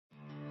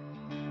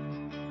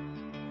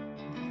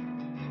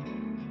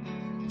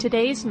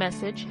Today's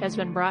message has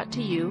been brought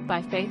to you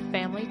by Faith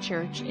Family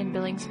Church in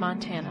Billings,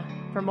 Montana.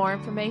 For more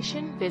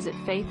information, visit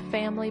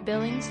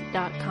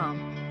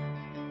faithfamilybillings.com.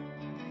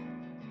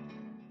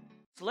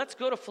 So let's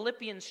go to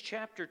Philippians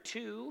chapter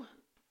 2.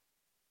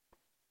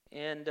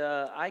 And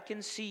I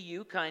can see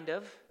you kind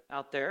of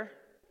out there.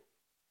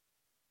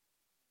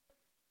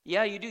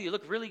 Yeah, you do. You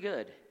look really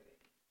good.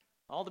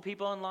 All the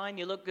people online,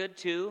 you look good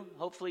too.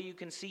 Hopefully you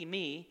can see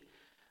me.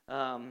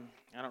 I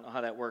don't know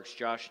how that works.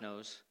 Josh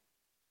knows.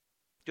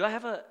 Do I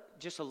have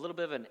just a little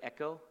bit of an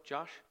echo,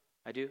 Josh?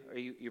 I do? Or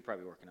you're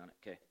probably working on it.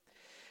 Okay.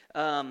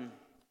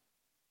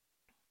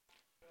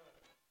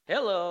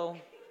 Hello.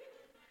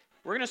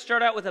 We're going to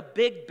start out with a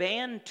big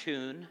band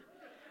tune.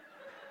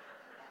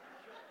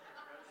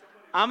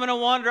 I'm going to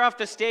wander off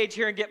the stage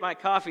here and get my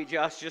coffee,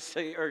 Josh,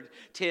 or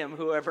Tim,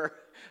 whoever.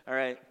 All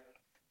right.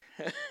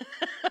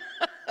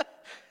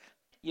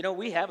 You know,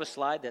 we have a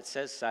slide that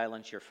says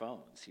silence your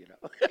phones, you know.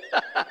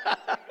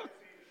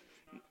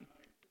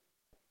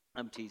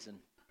 I'm teasing.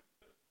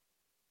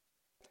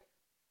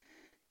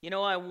 You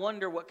know, I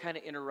wonder what kind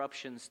of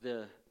interruptions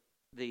the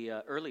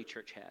early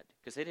church had,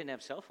 because they didn't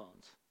have cell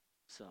phones.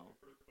 So,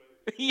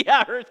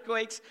 yeah,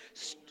 earthquakes,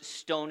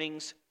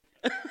 stonings,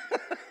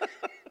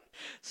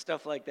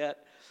 stuff like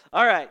that.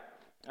 All right,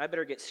 I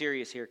better get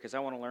serious here because I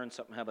want to learn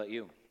something. How about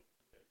you?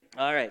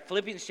 All right,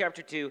 Philippians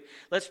chapter 2,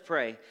 let's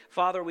pray.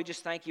 Father, we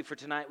just thank you for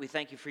tonight. We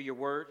thank you for your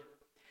word.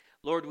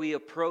 Lord, we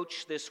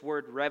approach this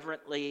word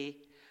reverently,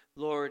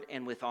 Lord,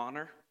 and with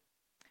honor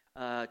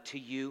to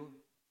you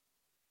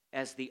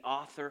as the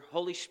author.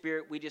 Holy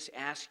Spirit, we just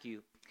ask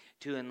you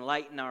to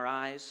enlighten our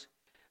eyes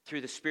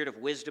through the spirit of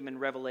wisdom and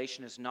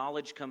revelation as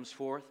knowledge comes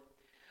forth.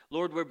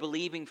 Lord, we're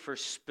believing for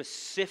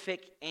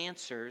specific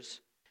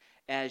answers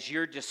as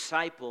your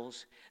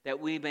disciples, that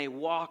we may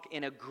walk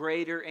in a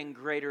greater and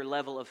greater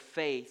level of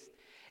faith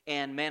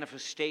and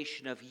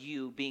manifestation of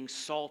you being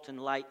salt and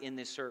light in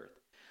this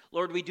earth.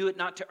 Lord, we do it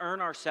not to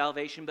earn our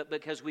salvation, but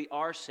because we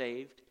are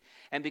saved,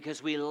 and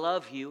because we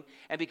love you,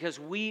 and because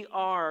we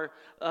are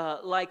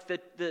like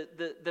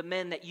the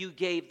men that you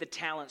gave the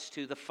talents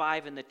to, the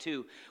 5 and the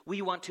 2.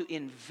 We want to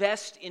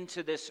invest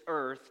into this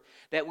earth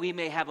that we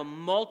may have a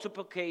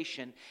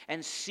multiplication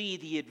and see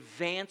the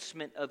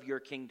advancement of your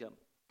kingdom.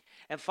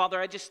 And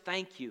Father, I just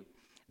thank you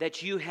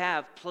that you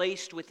have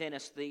placed within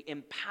us the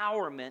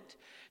empowerment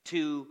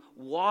to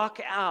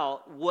walk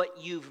out what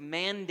you've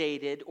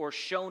mandated or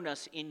shown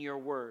us in your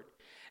word.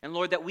 And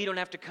Lord, that we don't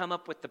have to come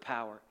up with the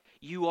power.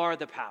 You are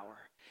the power.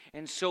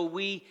 And so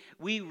we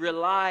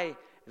rely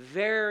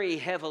very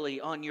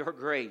heavily on your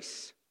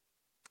grace,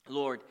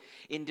 Lord,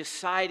 in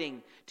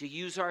deciding to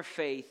use our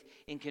faith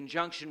in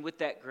conjunction with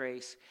that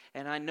grace.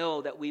 And I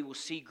know that we will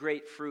see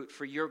great fruit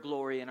for your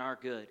glory and our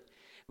good.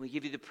 We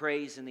give you the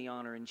praise and the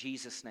honor in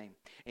Jesus' name.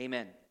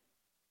 Amen.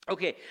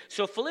 Okay,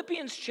 so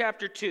Philippians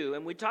chapter 2,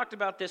 and we talked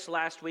about this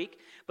last week,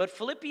 but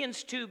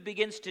Philippians 2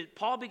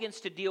 Paul begins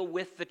to deal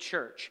with the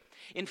church.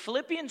 In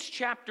Philippians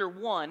chapter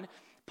 1,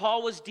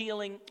 Paul was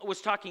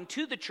talking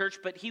to the church,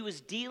 but he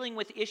was dealing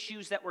with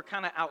issues that were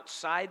kind of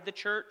outside the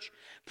church,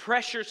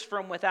 pressures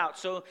from without.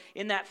 So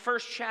in that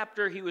first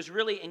chapter, he was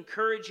really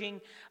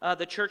encouraging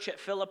the church at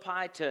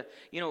Philippi to,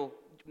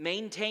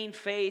 maintain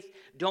faith,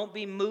 don't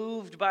be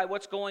moved by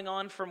what's going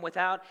on from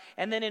without.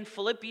 And then in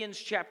Philippians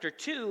chapter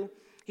 2,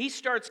 he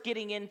starts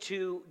getting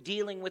into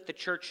dealing with the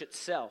church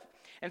itself.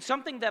 And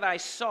something that I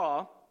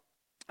saw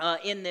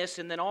in this,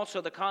 and then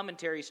also the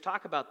commentaries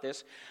talk about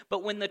this,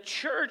 but when the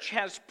church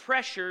has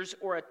pressures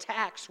or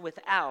attacks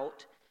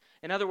without,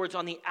 in other words,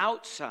 on the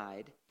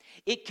outside,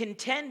 it can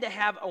tend to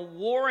have a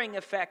warring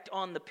effect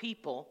on the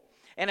people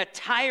and a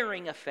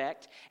tiring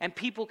effect, and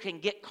people can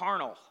get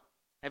carnal.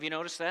 Have you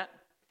noticed that?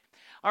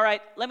 All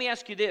right, let me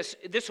ask you this.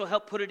 This will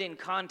help put it in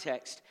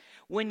context.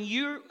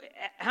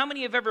 How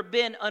many have ever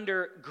been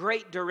under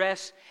great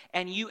duress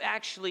and you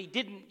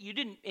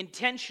didn't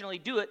intentionally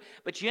do it,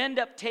 but you end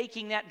up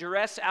taking that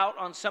duress out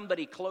on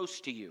somebody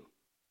close to you?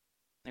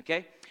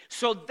 Okay?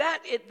 So that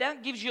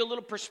gives you a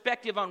little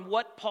perspective on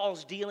what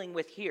Paul's dealing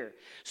with here.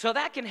 So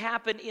that can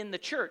happen in the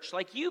church.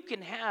 Like you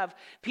can have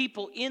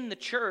people in the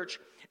church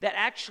that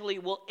actually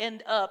will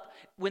end up,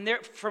 when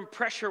they're from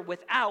pressure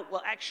without,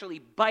 will actually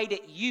bite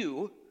at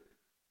you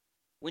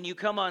when you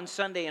come on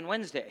Sunday and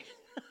Wednesday.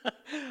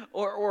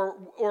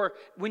 or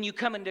when you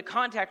come into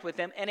contact with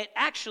them, and it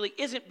actually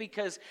isn't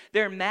because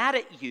they're mad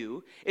at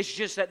you. It's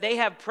just that they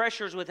have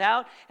pressures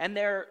without, and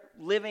they're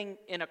living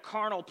in a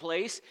carnal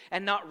place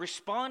and not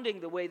responding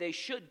the way they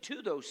should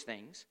to those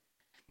things,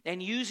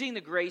 and using the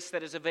grace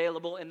that is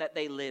available and that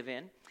they live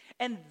in,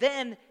 and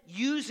then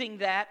using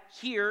that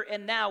here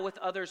and now with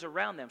others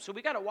around them. So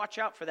we got to watch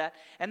out for that,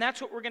 and that's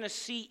what we're going to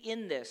see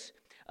in this.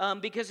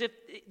 Because if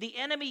the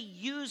enemy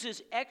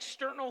uses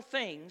external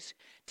things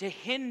to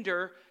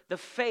hinder the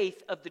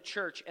faith of the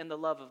church and the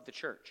love of the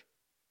church.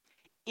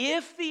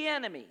 If the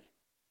enemy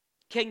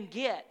can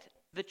get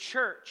the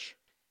church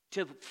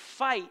to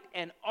fight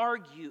and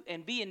argue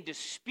and be in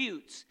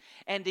disputes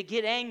and to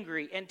get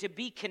angry and to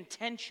be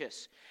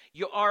contentious.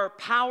 Our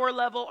power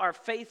level, our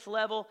faith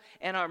level,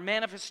 and our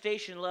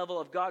manifestation level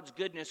of God's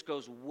goodness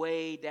goes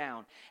way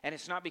down. And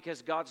it's not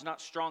because God's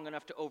not strong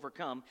enough to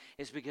overcome.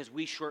 It's because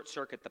we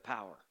short-circuit the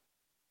power.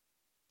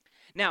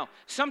 Now,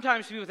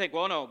 sometimes people think,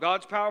 well, no,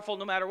 God's powerful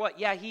no matter what.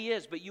 Yeah, He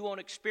is, but you won't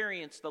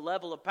experience the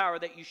level of power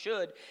that you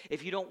should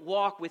if you don't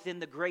walk within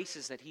the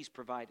graces that He's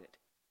provided.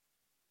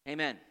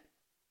 Amen.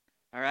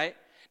 All right?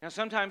 Now,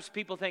 sometimes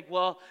people think,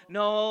 well,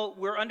 no,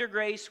 we're under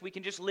grace. We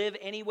can just live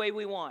any way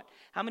we want.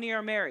 How many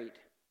are married?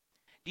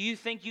 Do you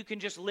think you can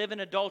just live in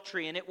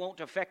adultery and it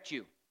won't affect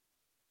you?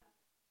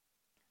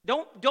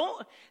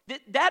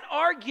 That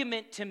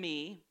argument to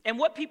me, and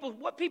what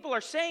people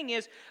are saying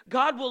is,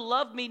 God will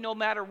love me no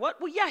matter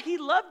what. Well, yeah, He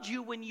loved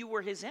you when you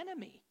were His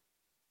enemy.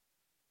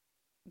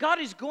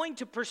 God is going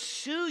to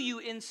pursue you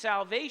in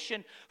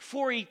salvation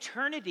for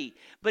eternity.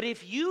 But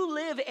if you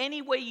live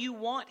any way you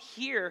want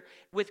here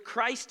with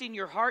Christ in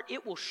your heart,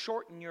 it will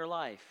shorten your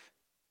life.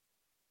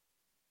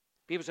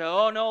 People say,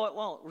 oh, no, it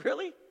won't.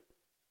 Really?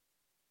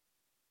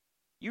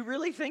 You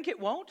really think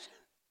it won't?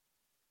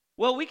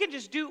 Well,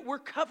 we're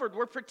covered,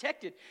 we're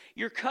protected.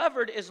 You're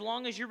covered as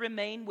long as you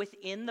remain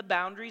within the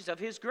boundaries of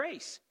His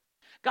grace.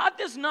 God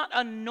does not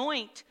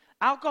anoint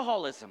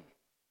alcoholism.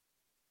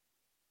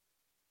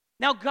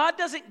 Now, God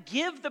doesn't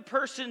give the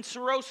person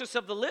cirrhosis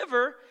of the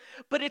liver,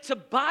 but it's a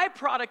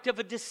byproduct of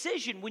a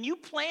decision. When you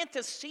plant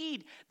a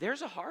seed,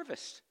 there's a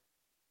harvest.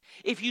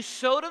 If you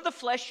sow to the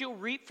flesh, you'll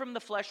reap from the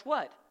flesh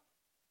what?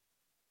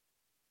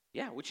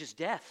 Yeah, which is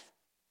death.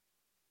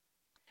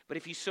 But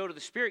if you sow to the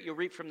Spirit, you'll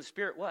reap from the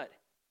Spirit what?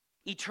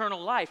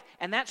 Eternal life.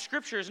 And that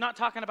scripture is not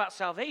talking about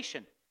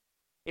salvation.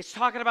 It's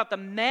talking about the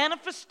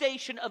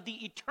manifestation of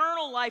the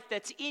eternal life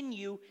that's in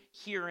you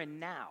here and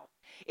now.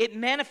 It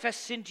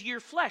manifests into your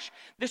flesh.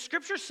 The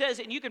scripture says,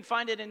 and you can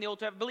find it in the Old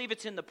Testament, I believe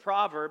it's in the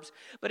Proverbs,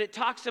 but it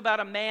talks about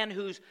a man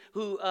who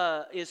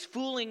is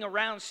fooling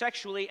around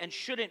sexually and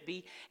shouldn't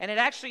be. And it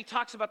actually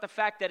talks about the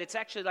fact that it's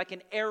actually like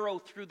an arrow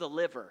through the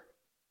liver.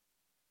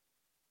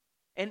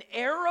 An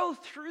arrow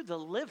through the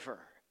liver.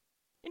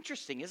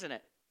 Interesting, isn't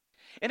it?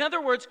 In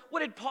other words, what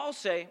did Paul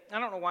say? I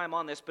don't know why I'm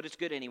on this, but it's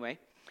good anyway.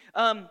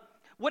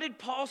 What did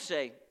Paul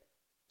say?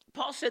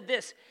 Paul said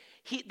this,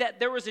 that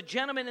there was a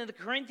gentleman in the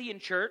Corinthian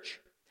church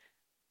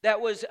that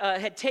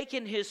had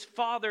taken his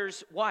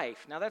father's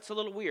wife. Now, that's a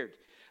little weird,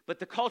 but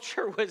the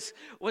culture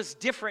was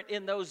different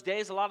in those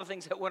days. A lot of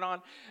things that went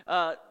on,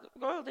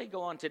 well, they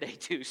go on today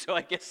too, so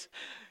I guess,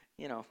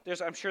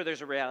 I'm sure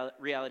there's a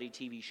reality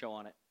TV show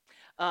on it.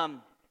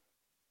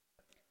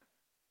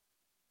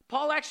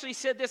 Paul actually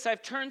said this,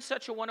 I've turned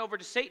such a one over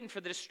to Satan for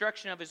the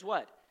destruction of his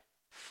what?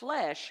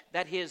 Flesh,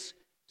 that his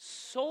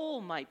soul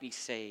might be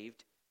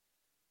saved.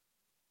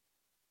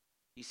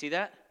 You see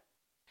that?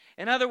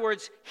 In other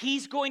words,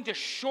 he's going to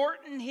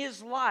shorten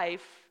his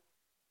life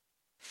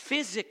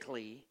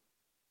physically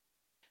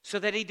so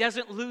that he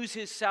doesn't lose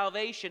his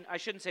salvation. I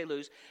shouldn't say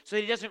lose, so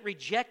that he doesn't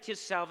reject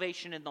his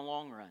salvation in the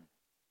long run.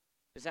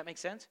 Does that make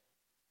sense?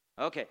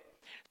 Okay.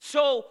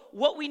 So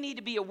what we need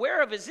to be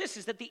aware of is this,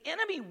 is that the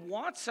enemy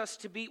wants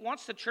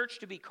the church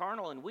to be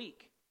carnal and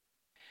weak.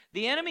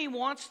 The enemy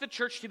wants the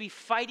church to be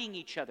fighting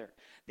each other.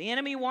 The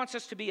enemy wants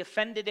us to be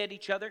offended at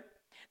each other.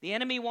 The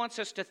enemy wants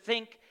us to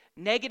think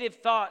negative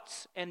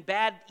thoughts and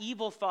bad,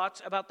 evil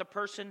thoughts about the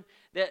person,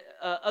 that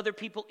other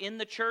people in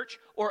the church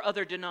or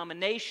other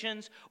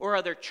denominations or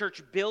other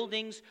church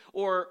buildings,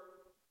 or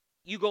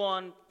you go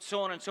on,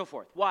 so on and so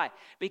forth. Why?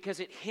 Because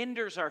it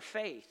hinders our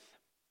faith.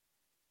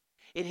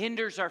 It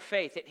hinders our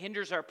faith. It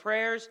hinders our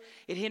prayers.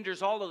 It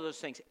hinders all of those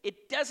things.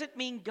 It doesn't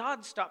mean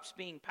God stops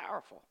being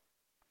powerful.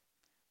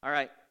 All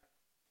right.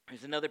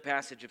 There's another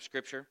passage of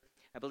Scripture.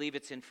 I believe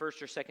it's in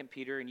 1st or 2nd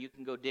Peter, and you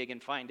can go dig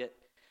and find it.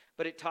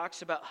 But it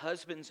talks about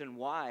husbands and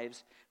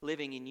wives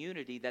living in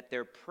unity, that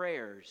their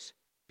prayers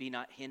be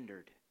not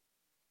hindered.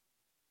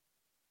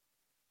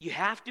 You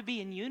have to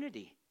be in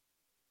unity.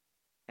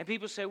 And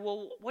people say,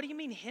 well, what do you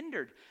mean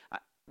hindered?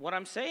 What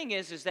I'm saying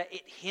is that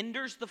it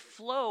hinders the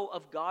flow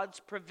of God's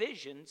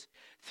provisions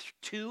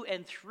to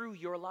and through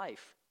your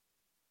life.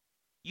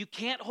 You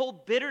can't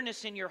hold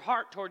bitterness in your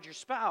heart towards your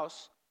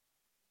spouse.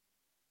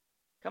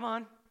 Come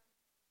on.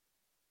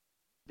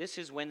 This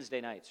is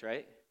Wednesday nights,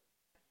 right?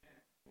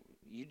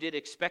 You did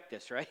expect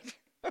this, right?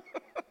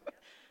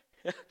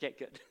 Okay,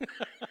 good.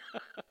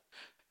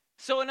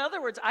 So in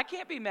other words, I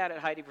can't be mad at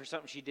Heidi for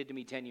something she did to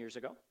me 10 years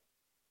ago.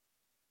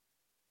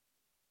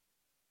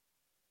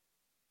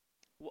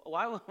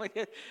 Why?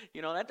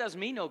 That does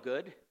me no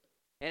good,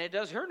 and it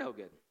does her no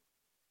good.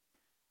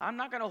 I'm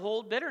not going to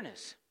hold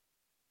bitterness.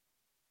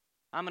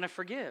 I'm going to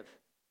forgive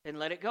and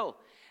let it go.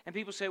 And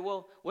people say,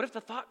 well, what if the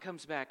thought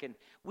comes back? And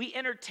we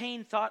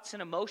entertain thoughts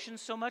and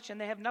emotions so much,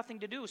 and they have nothing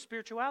to do with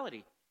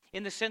spirituality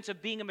in the sense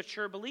of being a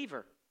mature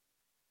believer.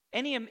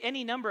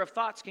 Any number of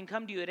thoughts can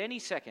come to you at any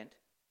second,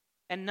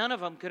 and none of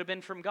them could have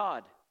been from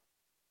God.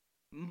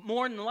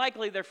 More than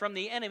likely, they're from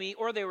the enemy,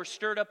 or they were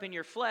stirred up in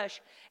your flesh,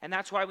 and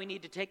that's why we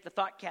need to take the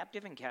thought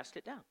captive and cast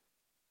it down.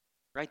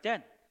 Right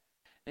then.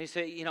 And he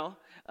said,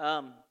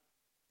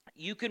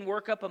 you can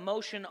work up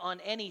emotion on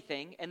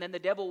anything, and then the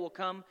devil will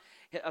come,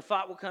 a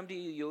thought will come to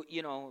you,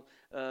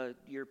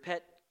 your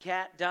pet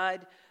cat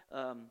died,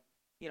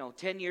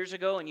 10 years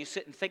ago, and you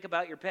sit and think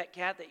about your pet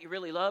cat that you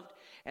really loved,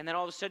 and then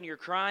all of a sudden you're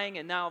crying,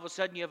 and now all of a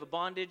sudden you have a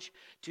bondage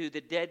to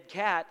the dead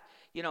cat.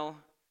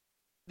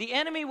 The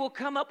enemy will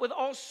come up with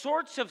all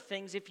sorts of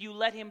things if you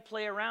let him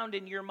play around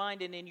in your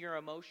mind and in your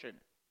emotion.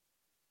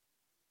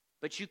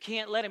 But you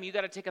can't let him. You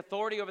got to take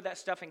authority over that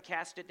stuff and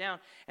cast it down.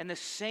 And the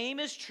same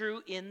is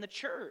true in the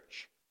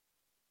church.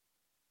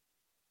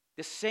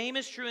 The same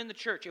is true in the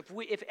church.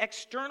 If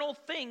external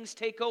things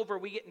take over,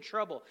 we get in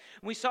trouble.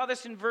 And we saw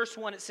this in verse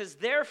 1. It says,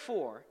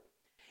 therefore,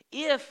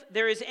 if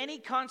there is any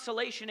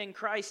consolation in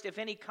Christ, if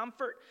any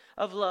comfort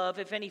of love,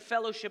 if any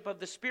fellowship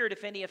of the Spirit,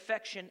 if any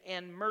affection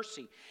and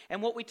mercy.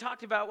 And what we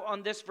talked about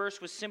on this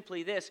verse was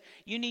simply this.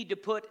 You need to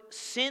put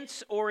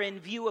since or in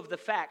view of the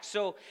fact.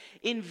 So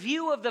in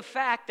view of the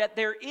fact that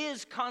there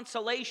is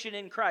consolation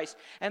in Christ.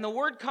 And the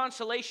word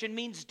consolation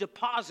means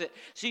deposit.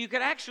 So you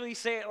could actually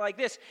say it like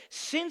this.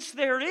 Since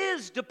there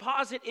is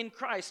deposit in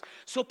Christ.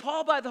 So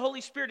Paul by the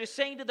Holy Spirit is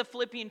saying to the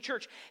Philippian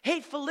church,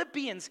 hey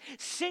Philippians,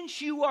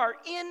 since you are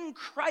in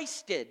Christ,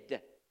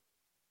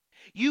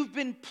 you've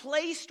been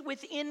placed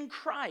within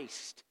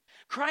Christ.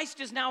 Christ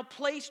is now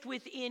placed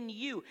within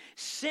you.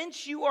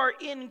 Since you are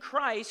in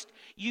Christ,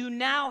 you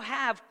now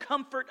have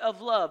comfort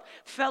of love,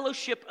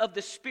 fellowship of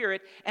the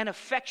Spirit, and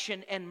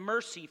affection and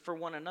mercy for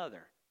one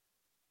another.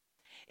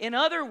 In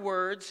other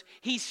words,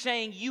 he's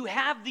saying you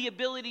have the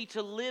ability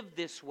to live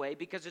this way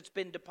because it's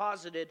been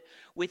deposited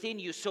within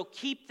you. So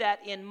keep that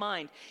in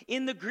mind.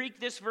 In the Greek,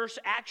 this verse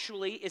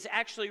is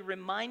actually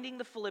reminding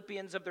the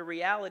Philippians of the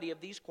reality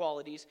of these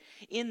qualities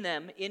in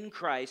them, in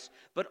Christ,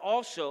 but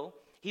also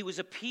he was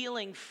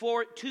appealing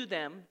for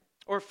them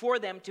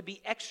to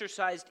be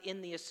exercised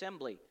in the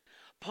assembly.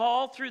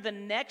 Paul, through the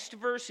next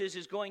verses,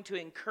 is going to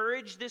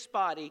encourage this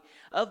body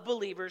of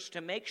believers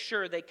to make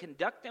sure they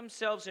conduct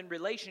themselves in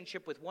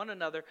relationship with one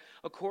another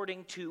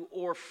according to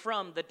or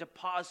from the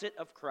deposit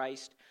of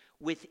Christ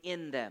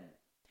within them.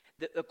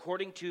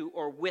 According to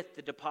or with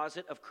the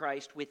deposit of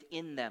Christ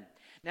within them.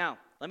 Now,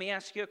 let me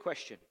ask you a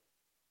question.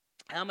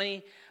 How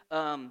many,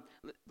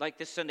 like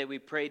this Sunday, we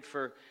prayed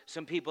for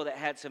some people that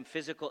had some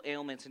physical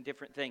ailments and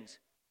different things.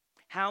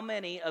 How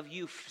many of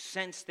you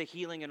sensed the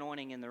healing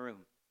anointing in the room?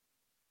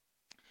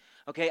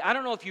 Okay, I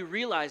don't know if you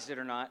realized it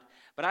or not,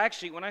 but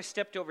when I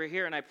stepped over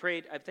here and I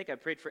prayed, I think I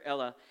prayed for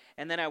Ella,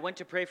 and then I went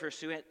to pray for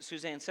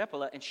Suzanne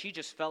Seppala, and she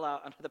just fell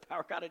out under the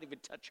power of God. I didn't even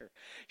touch her.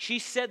 She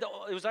said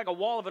it was like a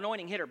wall of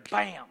anointing hit her,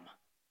 bam.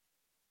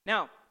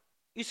 Now,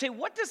 you say,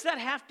 what does that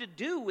have to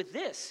do with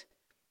this?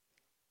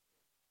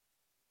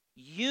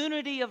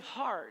 Unity of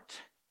heart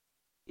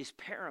is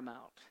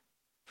paramount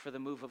for the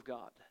move of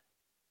God.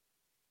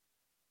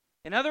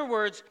 In other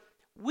words,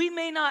 we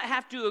may not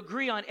have to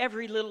agree on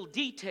every little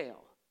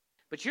detail.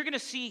 But you're going to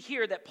see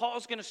here that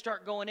Paul's going to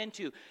start going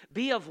into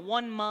be of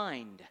one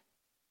mind.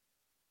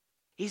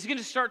 He's going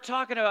to start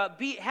talking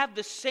about have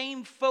the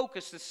same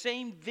focus, the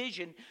same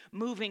vision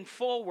moving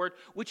forward,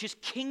 which is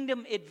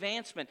kingdom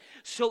advancement.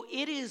 So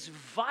it is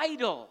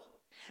vital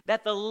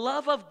that the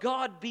love of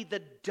God be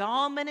the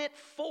dominant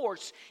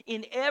force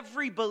in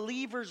every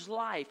believer's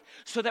life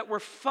so that we're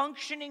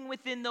functioning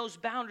within those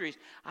boundaries.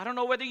 I don't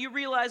know whether you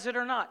realize it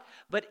or not,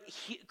 but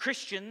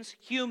Christians,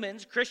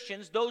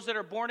 those that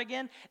are born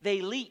again,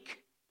 they leak.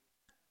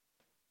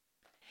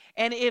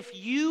 And if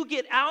you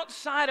get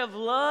outside of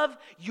love,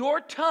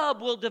 your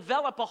tub will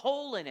develop a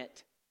hole in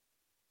it.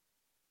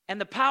 And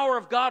the power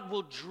of God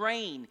will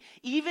drain.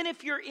 Even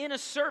if you're in a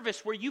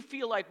service where you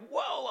feel like,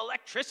 whoa,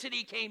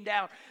 electricity came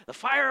down, the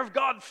fire of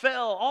God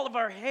fell, all of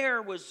our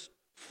hair was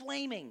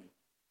flaming.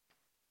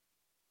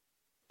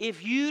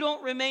 If you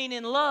don't remain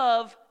in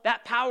love,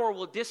 that power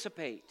will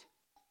dissipate.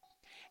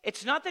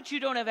 It's not that you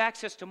don't have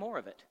access to more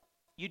of it.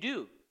 You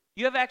do.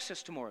 You have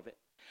access to more of it.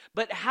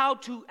 But how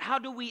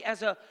do we,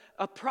 as a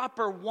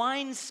proper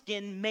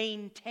wineskin,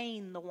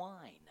 maintain the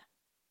wine?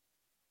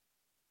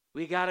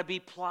 We got to be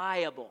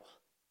pliable,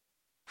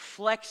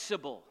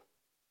 flexible,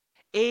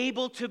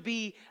 able to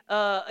be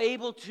not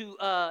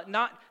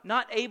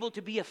able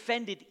to be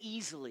offended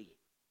easily.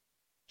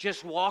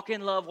 Just walk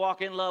in love,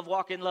 walk in love,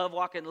 walk in love,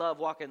 walk in love,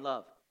 walk in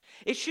love.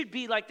 It should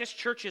be like this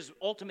church's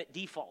ultimate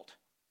default.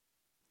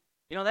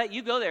 You know that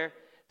you go there,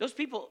 those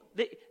people.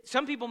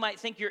 Some people might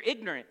think you're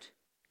ignorant.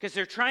 Because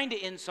they're trying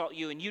to insult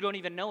you and you don't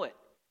even know it.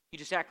 You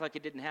just act like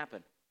it didn't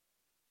happen.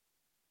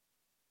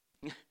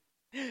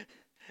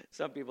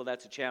 Some people,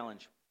 that's a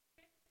challenge.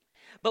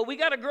 But we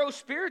got to grow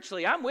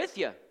spiritually. I'm with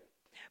you.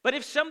 But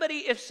if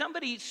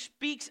somebody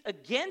speaks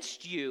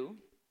against you,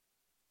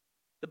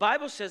 the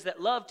Bible says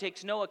that love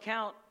takes no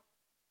account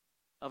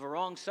of a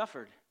wrong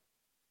suffered.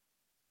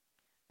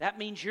 That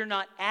means you're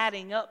not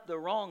adding up the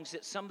wrongs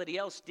that somebody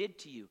else did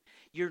to you.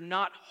 You're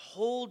not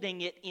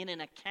holding it in an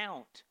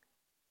account.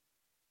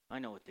 I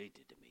know what they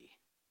did to me.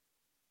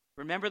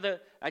 Remember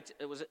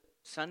was it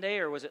Sunday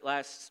or was it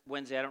last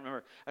Wednesday? I don't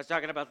remember. I was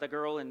talking about the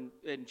girl in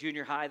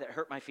junior high that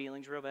hurt my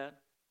feelings real bad.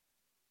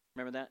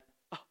 Remember that?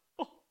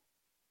 Oh,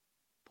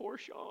 Poor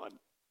Sean.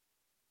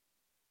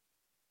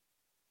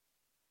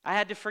 I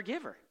had to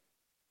forgive her.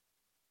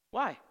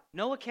 Why?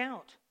 No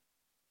account.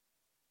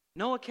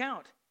 No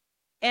account.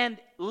 And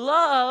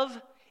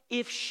love,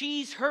 if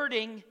she's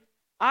hurting,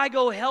 I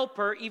go help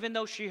her even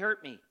though she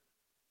hurt me.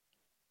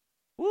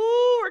 Woo,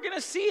 we're going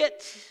to see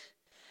it.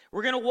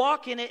 We're going to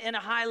walk in it in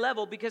a high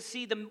level because,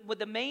 see,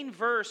 the main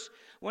verse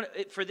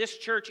for this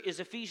church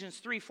is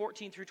Ephesians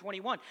 3:14 through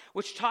 21,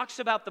 which talks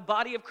about the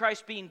body of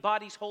Christ being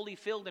bodies wholly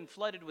filled and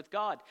flooded with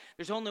God.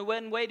 There's only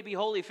one way to be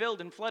wholly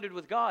filled and flooded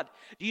with God.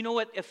 Do you know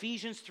what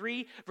Ephesians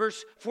 3,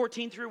 verse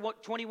 14 through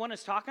 21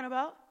 is talking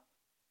about?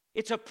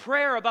 It's a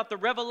prayer about the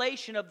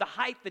revelation of the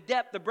height, the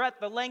depth, the breadth,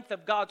 the length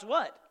of God's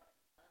what?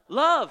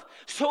 Love.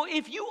 So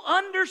if you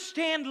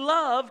understand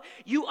love,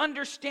 you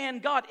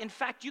understand God. In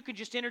fact, you could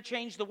just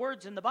interchange the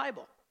words in the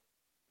Bible.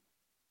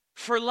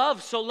 For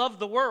love, so love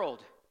the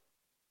world.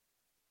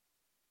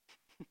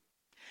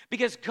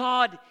 Because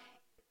God,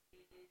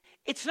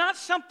 it's not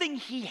something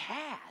He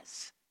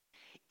has.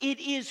 It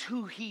is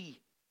who He.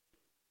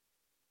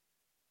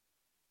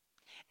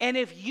 And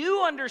if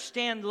you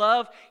understand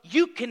love,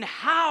 you can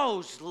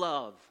house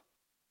love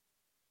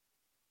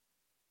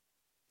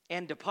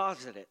and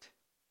deposit it.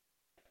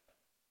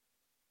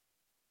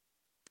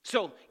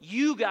 So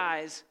you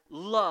guys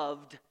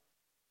loved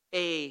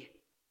with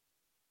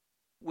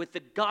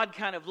the God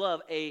kind of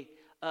love, a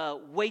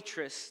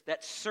waitress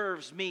that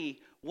serves me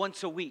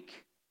once a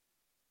week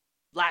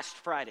last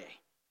Friday.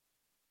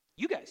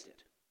 You guys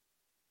did.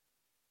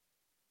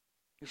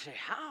 You say,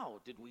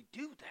 how did we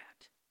do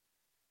that?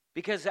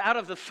 Because out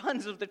of the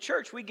funds of the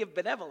church, we give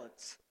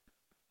benevolence.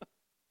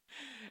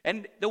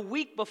 And the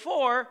week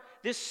before,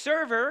 this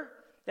server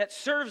that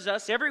serves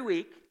us every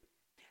week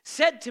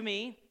said to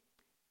me,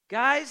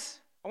 guys,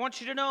 I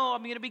want you to know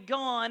I'm going to be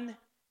gone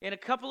in a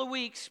couple of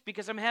weeks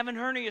because I'm having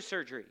hernia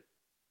surgery.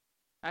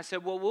 I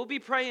said, well, we'll be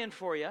praying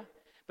for you.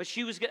 But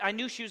I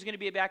knew she was going to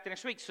be back the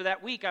next week. So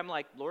that week, I'm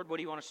like, Lord, what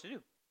do you want us to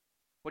do?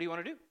 What do you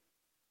want to do?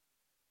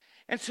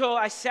 And so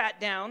I sat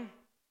down,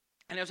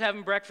 and I was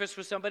having breakfast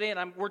with somebody,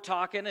 and we're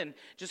talking and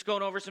just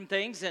going over some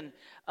things. And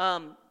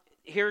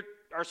here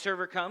our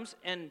server comes,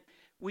 and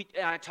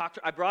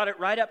I brought it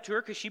right up to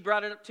her because she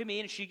brought it up to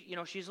me, and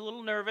she's a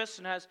little nervous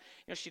and has,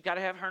 she's got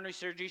to have hernia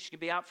surgery. She could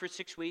be out for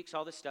 6 weeks,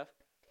 all this stuff.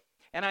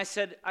 And I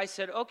said,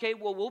 okay,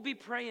 well, we'll be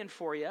praying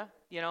for you,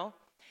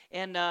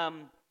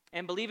 and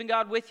believing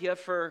God with you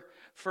for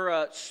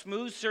a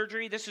smooth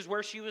surgery. This is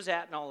where she was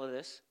at in all of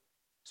this,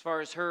 as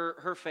far as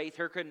her faith,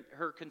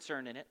 her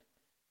concern in it.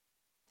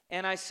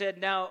 And I said,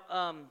 now,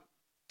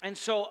 and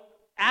so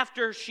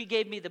after she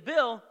gave me the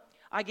bill,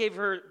 I gave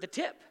her the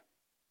tip.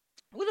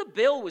 Well, the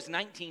bill was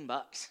 $19.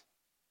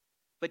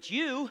 But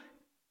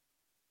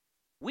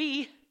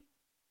we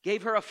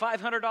gave her a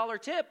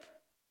 $500 tip.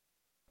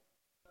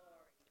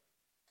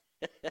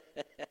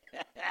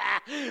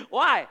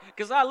 Why?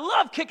 Because I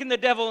love kicking the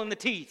devil in the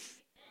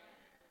teeth.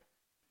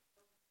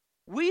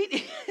 You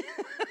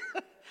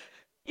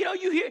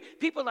hear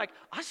people like,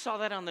 I saw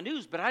that on the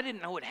news, but I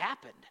didn't know it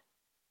happened.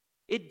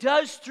 It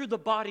does through the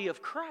body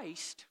of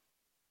Christ.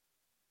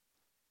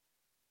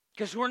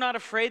 Because we're not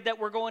afraid that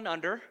we're going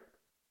under.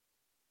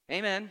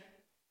 Amen.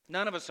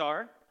 None of us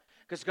are.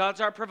 Because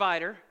God's our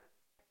provider.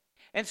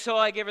 And so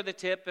I gave her the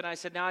tip, and I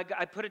said, now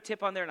I put a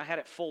tip on there, and I had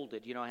it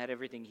folded. I had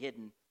everything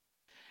hidden.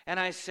 And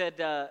I said,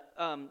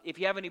 if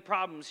you have any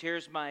problems,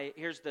 here's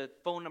the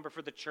phone number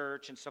for the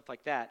church and stuff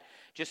like that,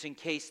 just in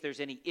case there's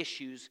any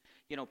issues.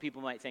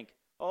 People might think,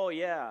 oh,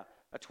 yeah,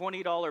 a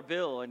 $20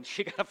 bill, and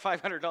she got a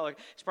 $500.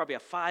 It's probably a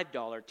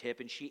 $5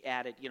 tip, and she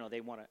added, they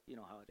want to,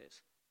 how it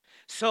is.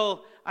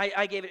 So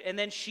I gave it, and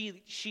then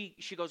she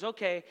goes,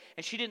 okay,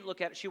 and she didn't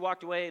look at it. She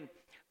walked away, and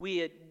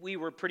we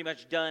were pretty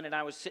much done, and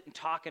I was sitting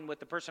talking with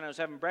the person I was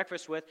having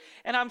breakfast with,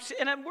 and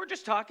we're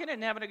just talking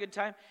and having a good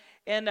time,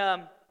 and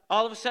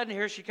all of a sudden,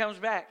 here she comes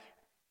back.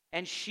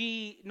 And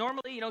she,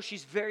 normally,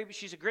 she's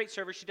a great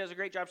server. She does a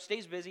great job,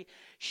 stays busy.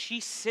 She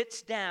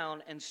sits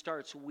down and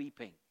starts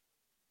weeping.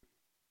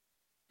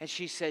 And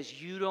she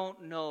says, you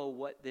don't know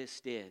what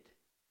this did.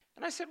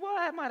 And I said, well,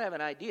 I might have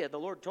an idea. The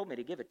Lord told me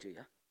to give it to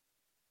you.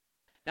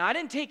 Now, I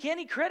didn't take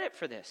any credit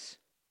for this.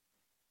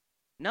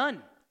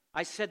 None.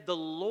 I said, the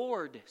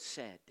Lord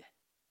said.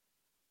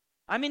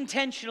 I'm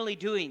intentionally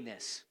doing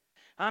this.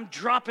 I'm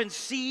dropping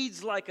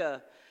seeds like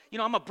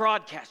I'm a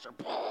broadcaster.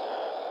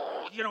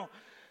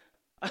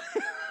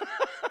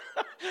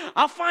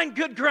 I'll find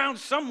good ground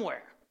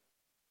somewhere.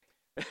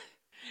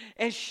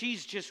 And she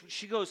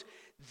goes,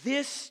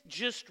 this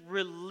just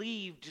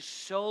relieved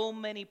so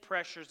many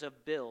pressures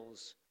of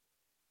bills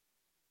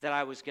that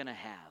I was going to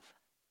have.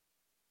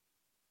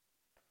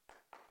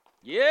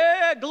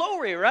 Yeah,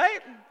 glory,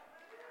 right?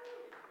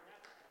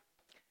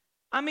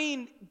 I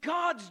mean,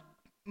 God's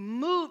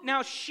moved.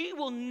 Now, she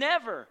won't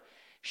ever,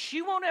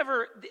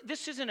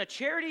 this isn't a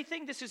charity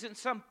thing. This isn't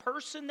some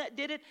person that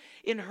did it.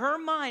 In her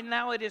mind,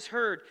 now it is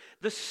heard.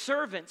 The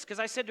servants, because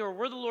I said to her,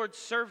 we're the Lord's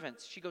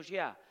servants. She goes,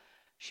 yeah.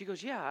 She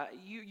goes, yeah,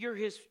 you're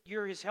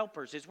his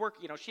helpers, his work.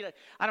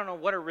 I don't know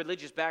what her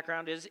religious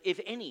background is, if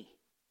any.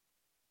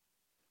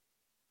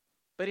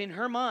 But in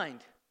her mind,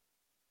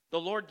 the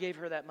Lord gave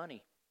her that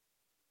money.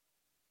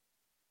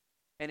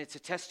 And it's a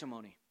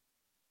testimony.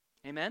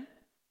 Amen?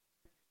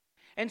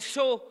 And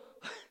so,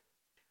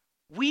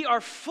 we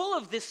are full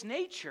of this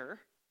nature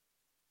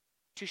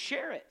to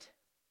share it.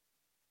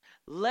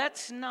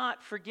 Let's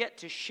not forget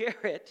to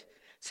share it.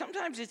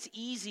 Sometimes it's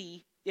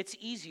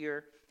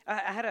easier. I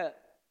had a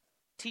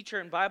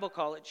teacher in Bible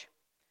college,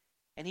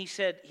 and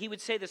he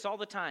would say this all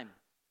the time.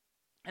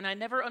 And I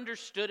never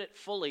understood it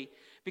fully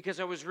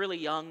because I was really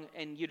young,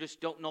 and you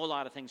just don't know a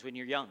lot of things when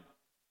you're young.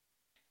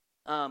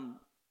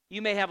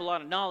 You may have a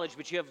lot of knowledge,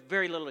 but you have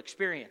very little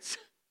experience.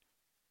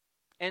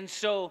 And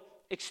so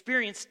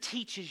experience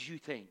teaches you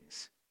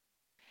things.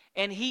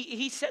 And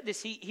he said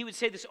this, he would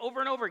say this over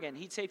and over again.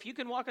 He'd say, if you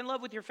can walk in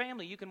love with your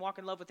family, you can walk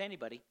in love with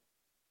anybody.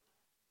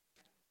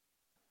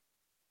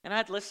 And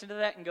I'd listen to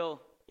that and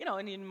go,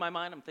 and in my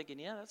mind I'm thinking,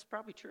 yeah, that's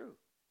probably true.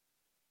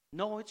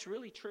 No, it's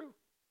really true.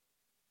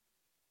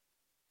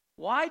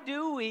 Why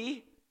do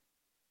we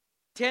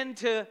tend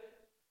to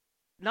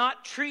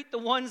not treat the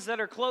ones that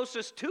are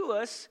closest to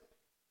us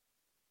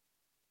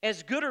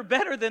as good or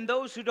better than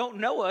those who don't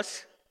know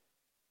us?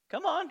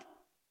 Come on.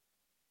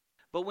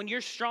 But when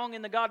you're strong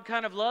in the God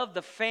kind of love,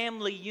 the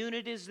family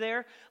unit is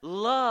there.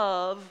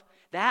 Love,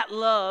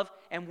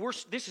 and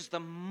this is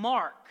the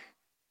mark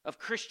of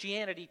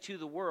Christianity to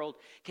the world,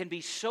 can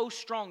be so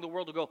strong the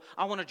world will go,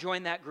 I want to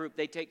join that group.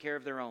 They take care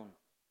of their own.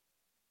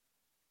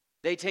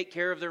 They take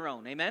care of their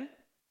own. Amen?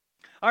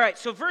 All right,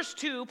 so verse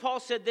 2, Paul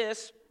said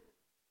this.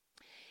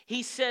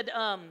 He said,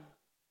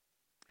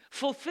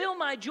 fulfill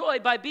my joy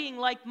by being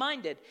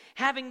like-minded,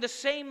 having the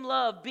same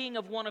love, being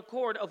of one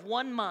accord, of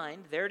one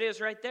mind. There it is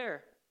right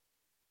there.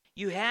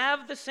 You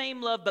have the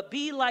same love, but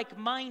be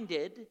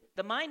like-minded.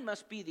 The mind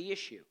must be the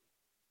issue.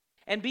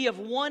 And be of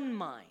one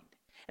mind.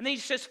 And then he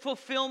says,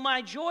 fulfill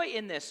my joy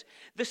in this.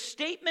 The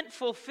statement,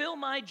 fulfill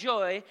my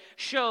joy,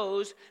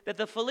 shows that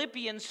the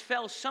Philippians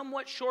fell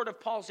somewhat short of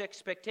Paul's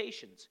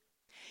expectations.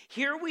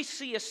 Here we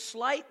see a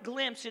slight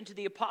glimpse into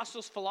the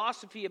apostle's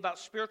philosophy about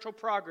spiritual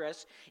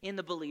progress in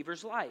the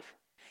believer's life.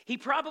 He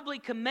probably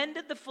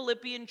commended the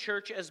Philippian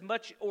church as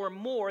much or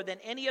more than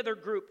any other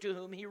group to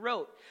whom he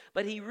wrote,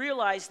 but he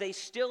realized they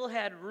still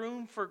had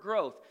room for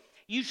growth.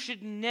 You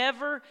should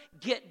never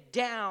get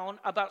down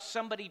about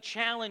somebody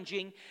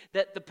challenging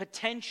that the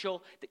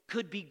potential that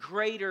could be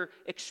greater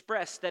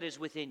expressed that is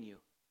within you.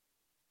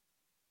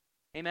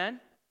 Amen?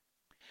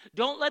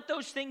 Don't let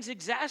those things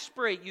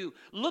exasperate you.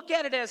 Look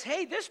at it as,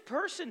 hey, this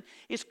person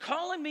is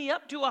calling me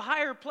up to a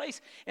higher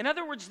place. In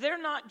other words,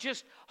 they're not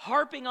just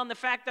harping on the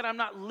fact that I'm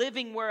not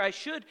living where I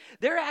should.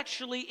 They're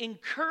actually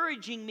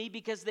encouraging me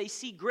because they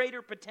see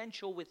greater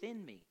potential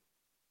within me.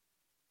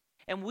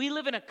 And we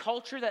live in a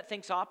culture that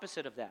thinks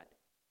opposite of that.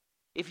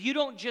 If you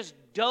don't just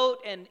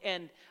dote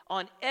and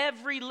on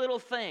every little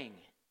thing,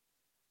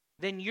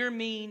 then you're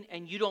mean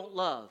and you don't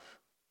love.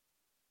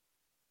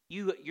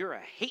 You're a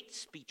hate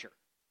speecher.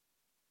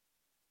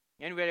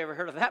 Anybody ever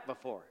heard of that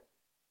before?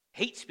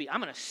 Hate speech. I'm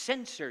going to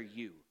censor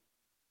you.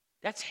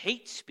 That's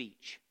hate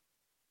speech.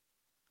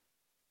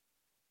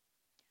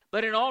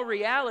 But in all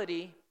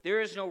reality,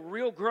 there is no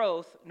real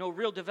growth, no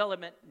real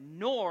development,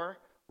 nor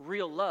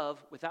real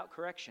love without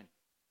correction.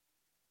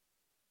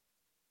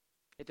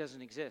 It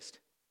doesn't exist.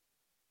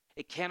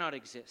 It cannot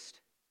exist.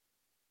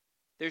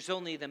 There's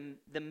only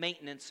the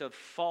maintenance of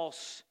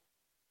false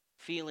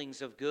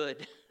feelings of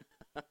good.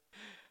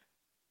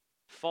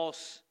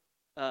 False,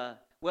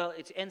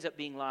 it ends up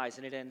being lies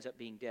and it ends up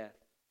being death.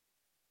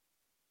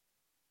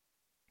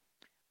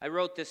 I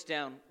wrote this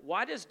down.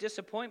 Why does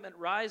disappointment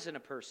rise in a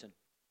person?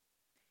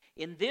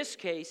 In this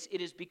case,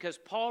 it is because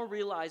Paul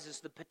realizes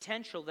the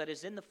potential that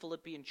is in the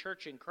Philippian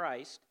church in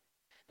Christ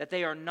that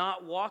they are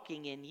not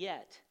walking in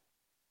yet.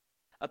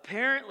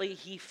 Apparently,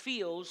 he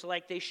feels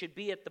like they should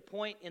be at the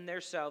point in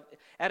their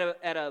at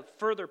a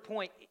further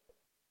point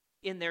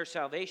in their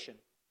salvation.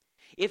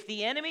 If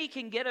the enemy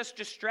can get us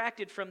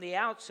distracted from the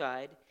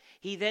outside,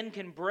 he then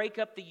can break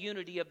up the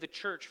unity of the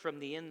church from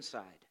the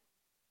inside.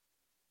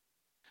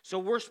 So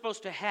we're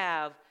supposed to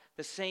have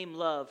the same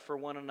love for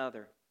one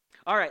another.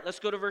 All right, let's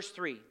go to verse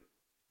 3.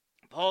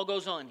 Paul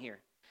goes on here.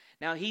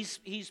 Now he's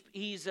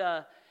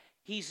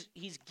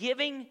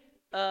giving.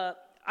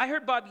 I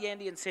heard Bob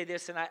Yandian say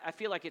this, and I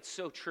feel like it's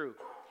so true.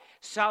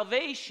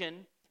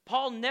 Salvation.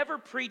 Paul never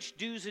preached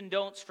do's and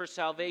don'ts for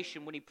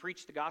salvation when he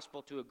preached the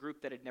gospel to a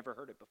group that had never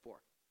heard it before.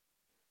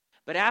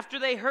 But after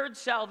they heard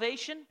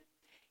salvation,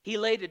 he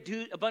laid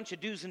a bunch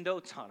of do's and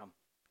don'ts on them.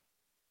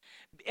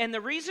 And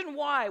the reason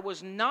why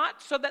was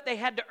not so that they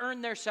had to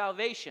earn their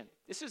salvation.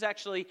 This is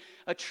actually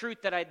a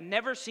truth that I'd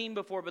never seen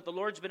before, but the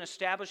Lord's been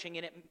establishing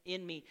it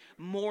in me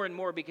more and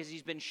more because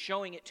he's been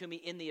showing it to me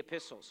in the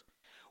epistles.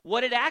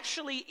 What it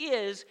actually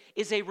is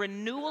a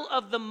renewal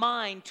of the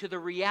mind to the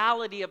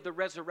reality of the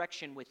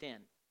resurrection within.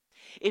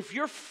 If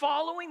you're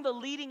following the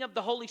leading of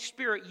the Holy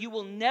Spirit, you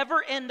will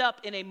never end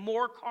up in a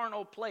more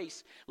carnal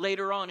place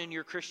later on in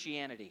your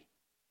Christianity.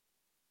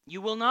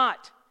 You will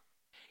not.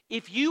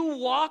 if you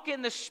walk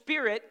in the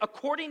Spirit,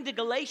 according to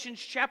Galatians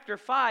chapter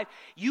 5,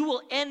 you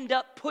will end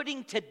up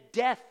putting to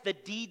death the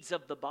deeds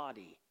of the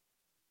body.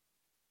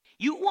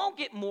 You won't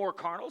get more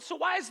carnal. So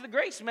why is the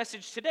grace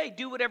message today,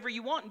 do whatever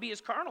you want and be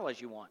as carnal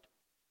as you want?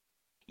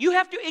 You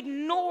have to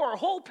ignore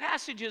whole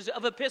passages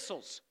of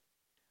epistles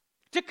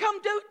to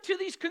come to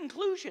these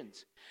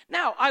conclusions.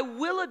 Now, I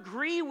will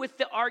agree with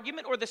the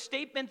argument or the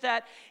statement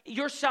that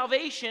your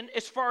salvation,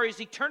 as far as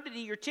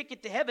eternity, your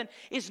ticket to heaven,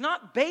 is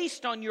not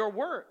based on your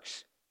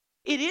works.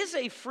 It is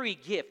a free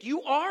gift.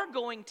 You are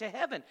going to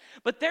heaven.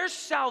 But there's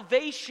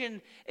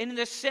salvation in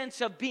the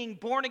sense of being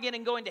born again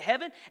and going to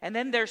heaven, and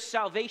then there's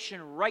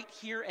salvation right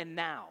here and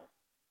now.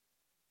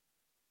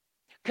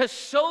 Because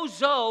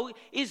sozo,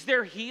 is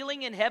there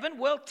healing in heaven?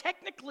 Well,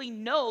 technically,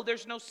 no,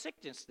 there's no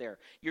sickness there.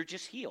 You're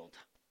just healed.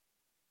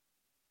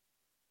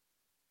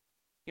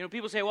 You know,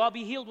 people say, well, I'll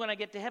be healed when I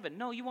get to heaven.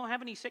 No, you won't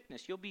have any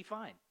sickness. You'll be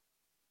fine.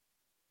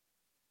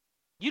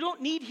 You don't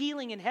need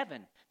healing in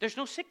heaven. There's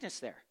no sickness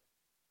there.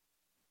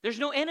 There's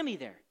no enemy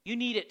there. You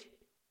need it.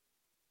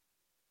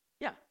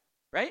 Yeah,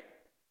 right?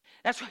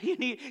 That's why you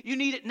need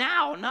it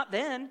now, not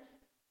then.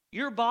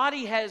 Your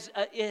body has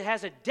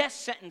a death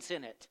sentence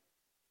in it.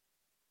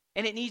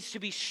 And it needs to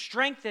be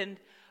strengthened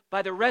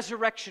by the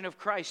resurrection of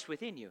Christ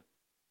within you.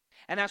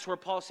 And that's where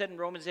Paul said in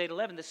Romans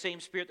 8:11, the same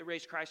Spirit that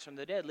raised Christ from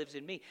the dead lives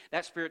in me.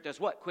 That Spirit does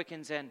what?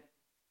 Quickens and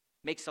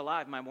makes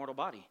alive my mortal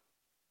body.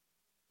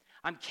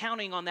 I'm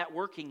counting on that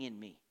working in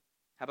me.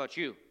 How about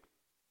you?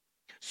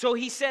 So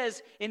he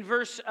says in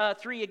verse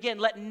 3 again,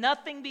 let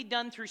nothing be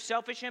done through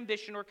selfish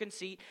ambition or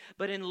conceit,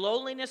 but in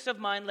lowliness of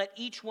mind let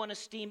each one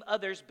esteem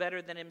others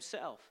better than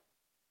himself.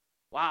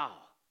 Wow,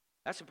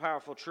 that's a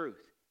powerful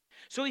truth.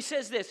 So he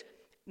says this,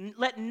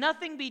 let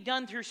nothing be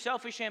done through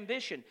selfish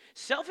ambition.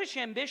 Selfish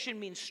ambition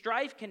means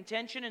strife,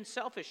 contention, and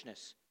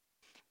selfishness.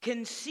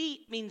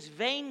 Conceit means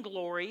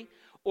vainglory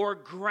or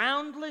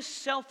groundless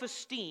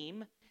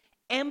self-esteem,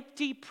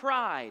 empty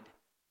pride.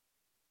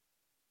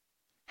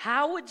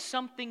 How would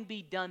something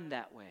be done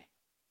that way?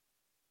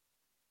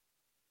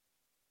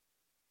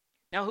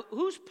 Now,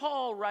 who's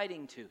Paul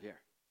writing to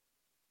here?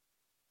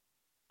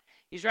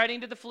 He's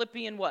writing to the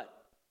Philippian what?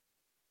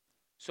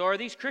 So are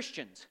these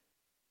Christians?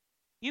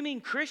 You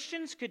mean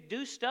Christians could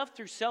do stuff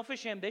through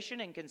selfish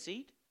ambition and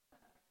conceit?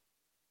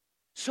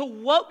 So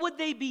what would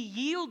they be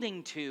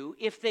yielding to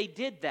if they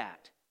did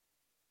that?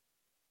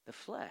 The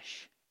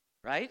flesh,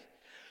 right?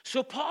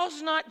 So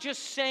Paul's not just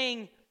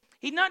saying,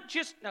 now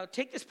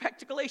take this back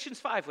to Galatians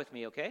 5 with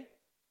me, okay?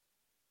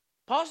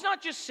 Paul's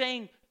not just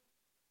saying,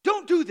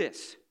 don't do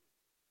this.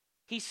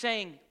 He's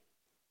saying,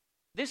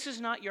 this is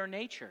not your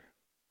nature.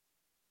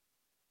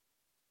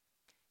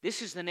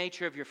 This is the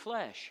nature of your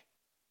flesh.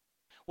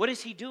 What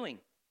is he doing?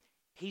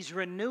 He's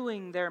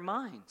renewing their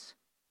minds.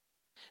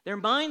 Their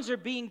minds are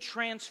being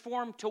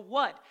transformed to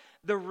what?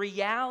 The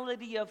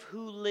reality of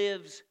who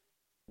lives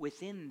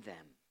within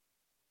them.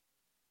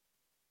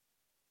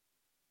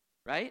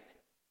 Right?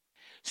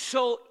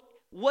 So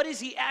what is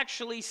he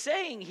actually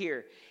saying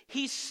here?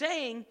 He's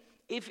saying,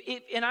 I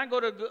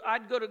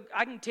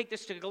can take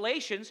this to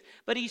Galatians,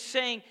 but he's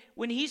saying,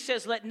 when he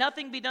says, let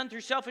nothing be done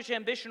through selfish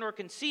ambition or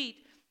conceit,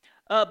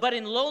 but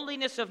in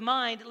lowliness of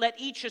mind, let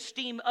each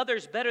esteem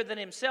others better than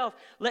himself.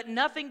 Let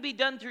nothing be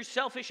done through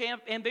selfish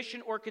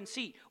ambition or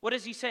conceit. What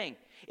is he saying?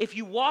 If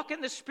you walk in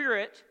the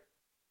Spirit,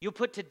 you'll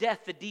put to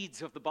death the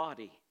deeds of the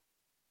body.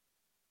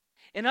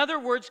 In other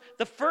words,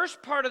 the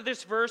first part of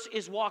this verse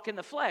is walk in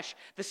the flesh.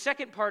 The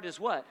second part is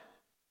what?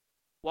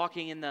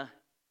 Walking in the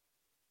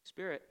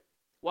Spirit.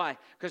 Why?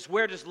 Because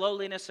where does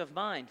lowliness of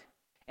mind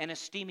and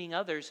esteeming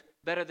others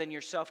better than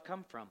yourself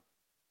come from?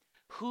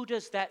 Who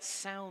does that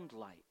sound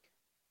like?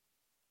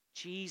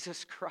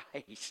 Jesus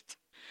Christ,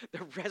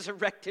 the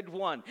resurrected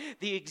one,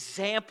 the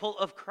example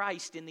of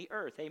Christ in the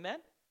earth. Amen?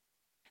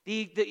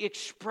 The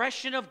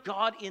expression of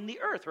God in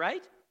the earth,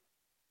 right?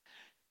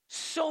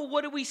 So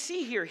what do we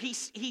see here?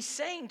 He's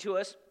saying to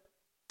us,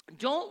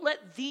 don't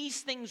let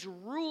these things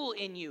rule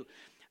in you.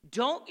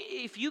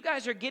 If you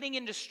guys are getting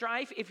into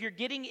strife, if you're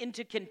getting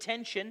into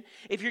contention,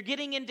 if you're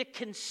getting into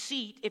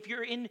conceit, if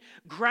you're in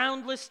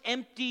groundless,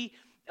 empty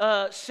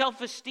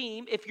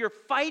self-esteem, if you're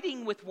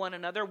fighting with one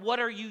another, what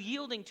are you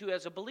yielding to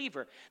as a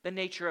believer? The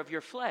nature of your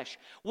flesh.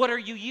 What are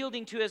you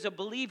yielding to as a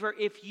believer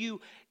if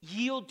you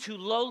yield to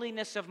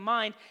lowliness of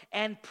mind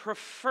and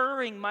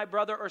preferring my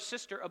brother or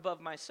sister above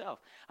myself?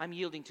 I'm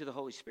yielding to the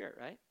Holy Spirit,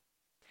 right?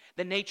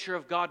 The nature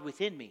of God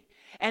within me.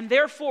 And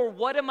therefore,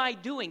 what am I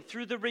doing?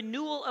 Through the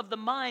renewal of the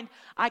mind,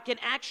 I can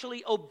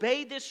actually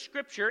obey this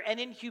scripture,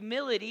 and in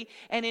humility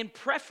and in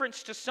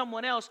preference to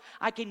someone else,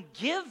 I can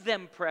give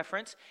them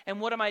preference. And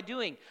what am I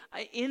doing?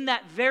 In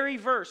that very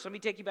verse, let me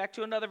take you back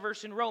to another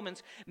verse in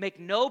Romans, make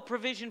no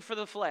provision for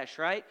the flesh,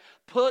 right?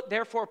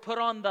 Therefore, put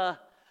on the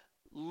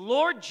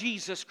Lord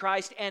Jesus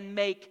Christ and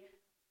make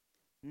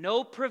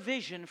no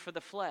provision for the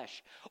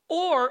flesh.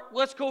 Or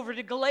let's go over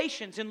to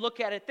Galatians and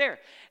look at it there.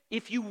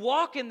 If you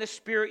walk in the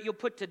Spirit, you'll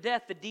put to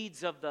death the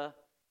deeds of the...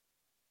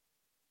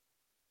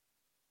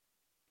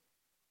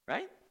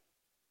 Right?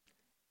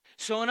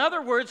 So in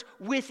other words,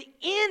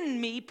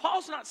 within me,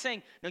 Paul's not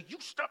saying, no, you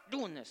stop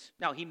doing this.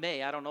 Now, he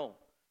may, I don't know.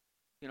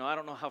 I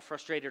don't know how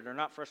frustrated or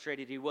not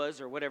frustrated he was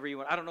or whatever you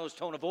want. I don't know his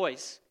tone of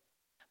voice.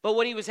 But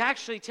what he was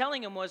actually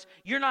telling him was,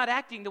 you're not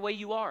acting the way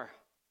you are.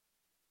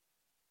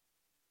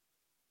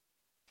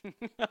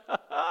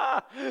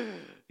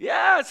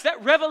 Yeah, it's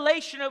that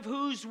revelation of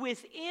who's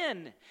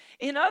within.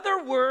 In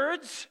other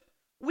words,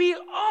 we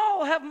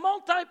all have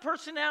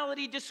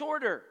multi-personality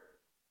disorder.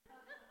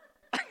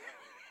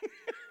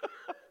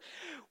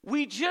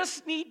 We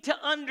just need to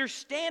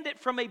understand it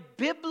from a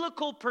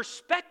biblical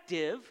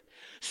perspective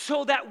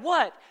so that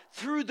what?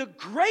 Through the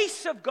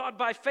grace of God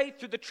by faith,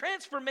 through the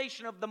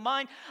transformation of the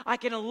mind, I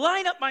can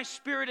align up my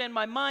spirit and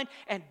my mind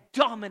and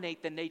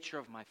dominate the nature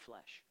of my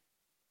flesh.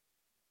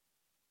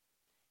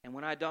 And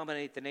when I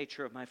dominate the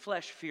nature of my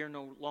flesh, fear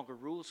no longer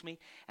rules me,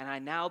 and I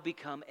now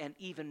become an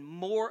even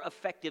more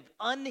effective,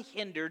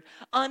 unhindered,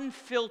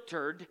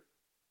 unfiltered,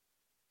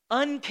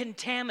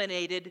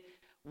 uncontaminated,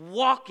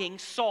 walking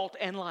salt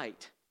and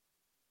light.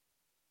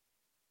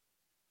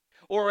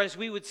 Or as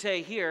we would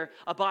say here,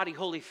 a body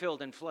wholly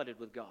filled and flooded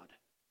with God.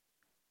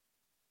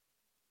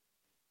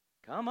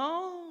 Come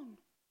on.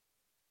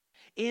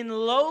 In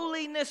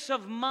lowliness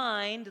of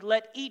mind,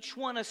 let each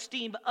one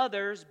esteem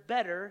others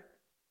better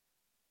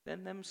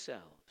than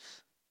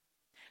themselves.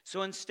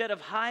 So instead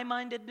of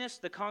high-mindedness,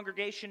 the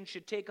congregation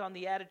should take on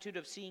the attitude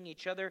of seeing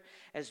each other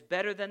as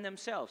better than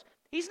themselves.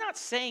 He's not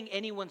saying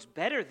anyone's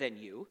better than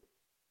you.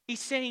 He's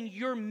saying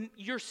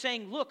you're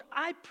saying, look,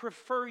 I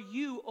prefer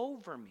you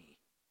over me.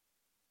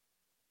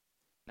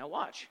 Now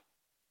watch.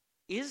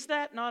 Is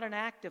that not an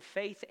act of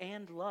faith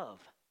and love?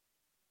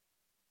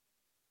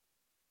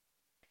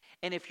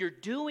 And if you're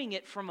doing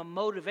it from a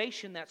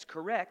motivation that's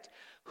correct,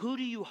 who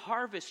do you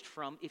harvest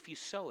from if you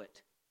sow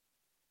it?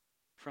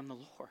 From the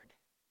Lord.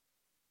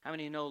 How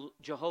many know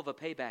Jehovah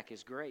Payback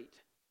is great?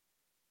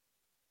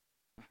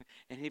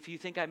 And if you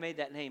think I made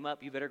that name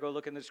up, you better go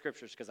look in the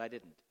scriptures because I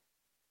didn't.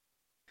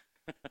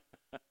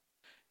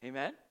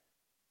 Amen?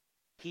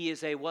 He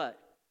is a what?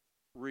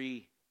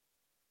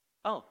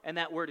 Oh, and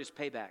that word is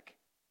payback.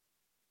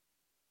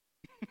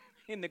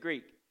 In the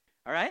Greek.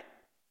 All right?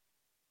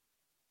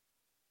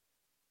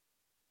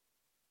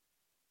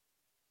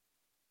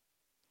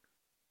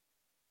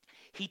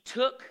 He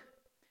took,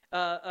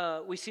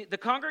 we see, the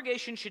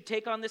congregation should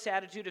take on this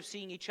attitude of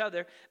seeing each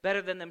other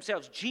better than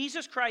themselves.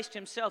 Jesus Christ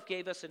himself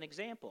gave us an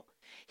example.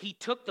 He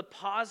took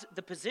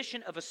the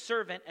position of a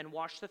servant and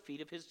washed the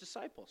feet of his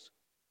disciples.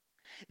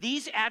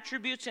 These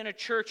attributes in a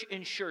church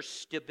ensure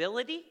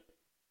stability,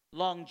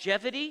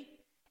 longevity,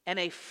 and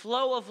a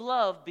flow of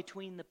love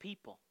between the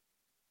people.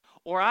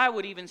 Or I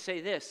would even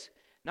say this,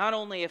 not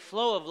only a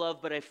flow of love,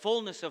 but a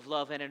fullness of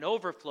love and an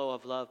overflow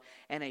of love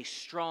and a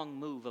strong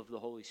move of the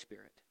Holy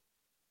Spirit.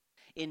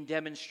 In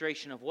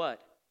demonstration of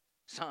what?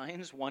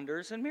 Signs,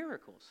 wonders, and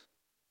miracles.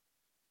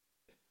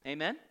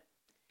 Amen?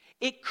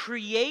 It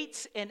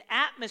creates an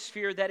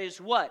atmosphere that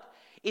is what?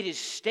 It is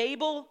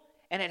stable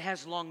and it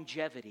has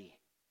longevity.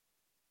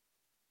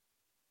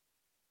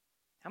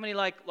 How many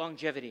like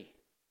longevity?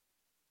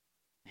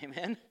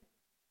 Amen?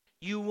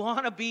 You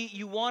want to be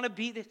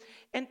this.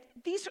 And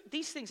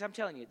these things, I'm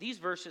telling you, these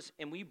verses,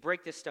 and we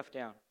break this stuff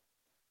down.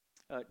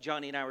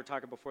 Johnny and I were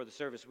talking before the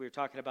service. We were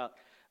talking about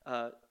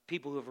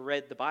people who have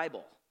read the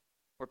Bible,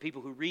 or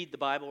people who read the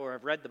Bible or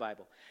have read the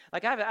Bible.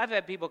 Like I've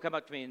had people come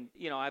up to me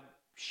and, I've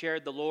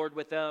shared the Lord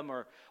with them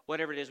or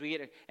whatever it is we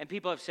get. And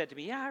people have said to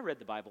me, yeah, I read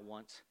the Bible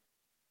once.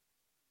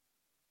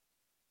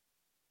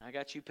 I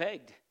got you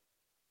pegged.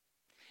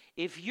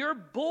 If you're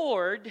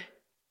bored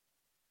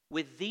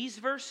with these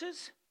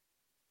verses,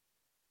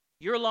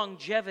 your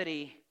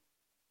longevity,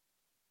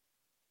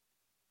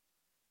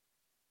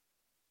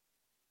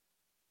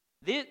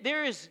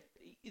 there is,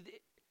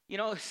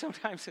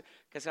 sometimes,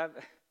 because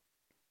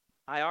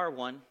I are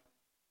one,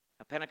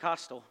 a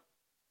Pentecostal,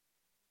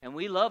 and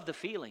we love the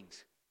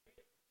feelings.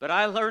 But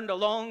I learned a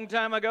long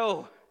time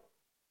ago,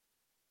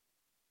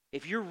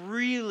 if you're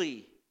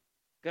really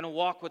going to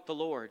walk with the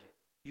Lord,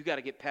 you got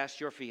to get past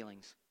your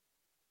feelings.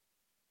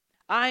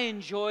 I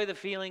enjoy the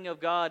feeling of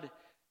God,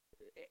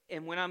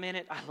 and when I'm in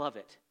it, I love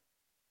it.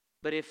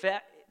 But if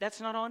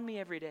that's not on me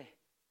every day.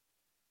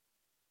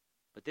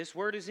 But this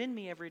word is in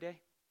me every day.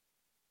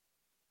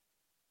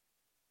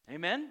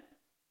 Amen?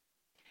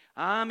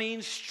 I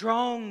mean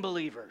strong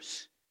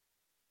believers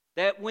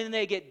that when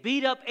they get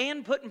beat up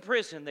and put in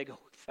prison, they go,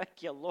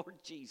 thank you, Lord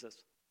Jesus.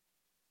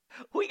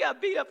 We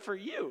got beat up for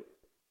you.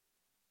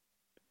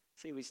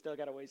 See, we still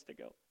got a ways to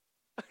go.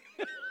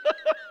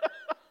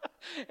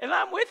 And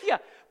I'm with you.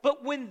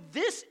 But when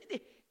this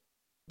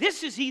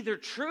is either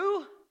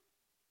true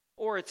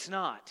or it's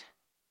not.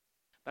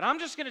 But I'm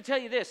just going to tell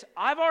you this.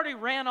 I've already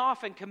ran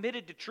off and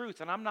committed to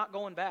truth, and I'm not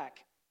going back.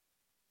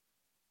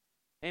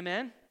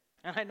 Amen?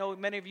 And I know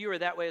many of you are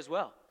that way as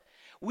well.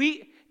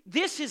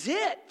 This is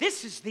it.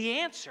 This is the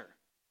answer.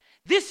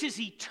 This is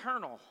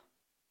eternal.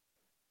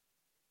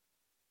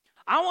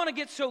 I want to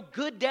get so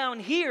good down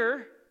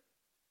here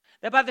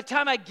that by the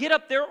time I get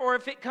up there, or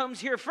if it comes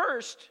here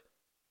first,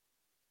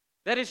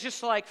 that it's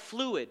just like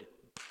fluid.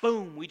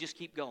 boom, we just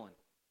keep going.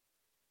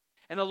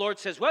 And the Lord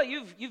says, well,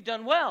 you've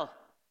done well.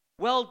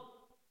 Well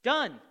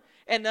done.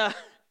 And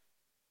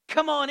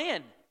come on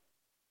in,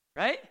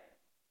 right?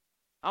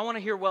 I want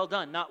to hear well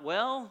done, not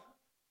well.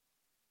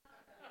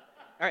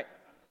 All right.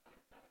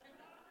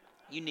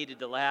 You needed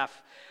to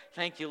laugh.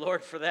 Thank you,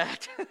 Lord, for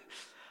that.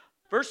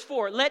 Verse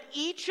 4, let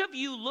each of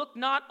you look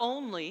not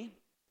only,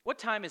 what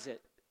time is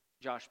it,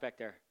 Josh, back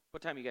there?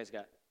 What time you guys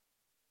got?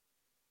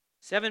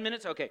 7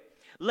 minutes? Okay.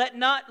 Let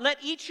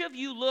each of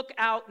you look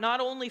out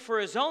not only for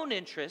his own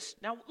interest.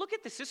 Now, look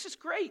at this. This is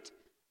great.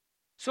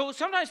 So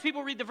sometimes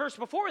people read the verse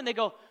before and they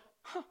go,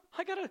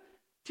 I got to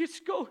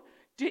just go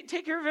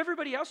take care of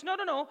everybody else. No.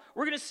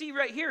 We're going to see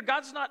right here,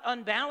 God's not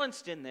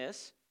unbalanced in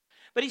this.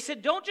 But he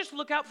said, don't just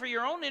look out for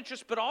your own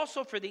interests, but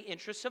also for the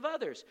interests of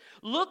others.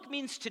 Look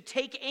means to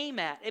take aim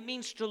at. It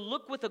means to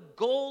look with a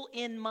goal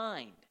in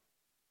mind.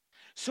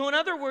 So in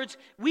other words,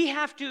 we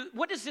have to,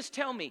 what does this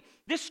tell me?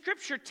 This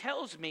scripture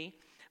tells me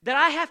that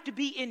I have to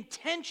be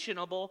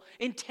intentional,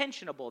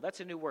 that's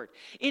a new word,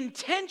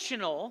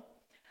 intentional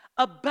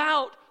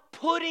about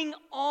putting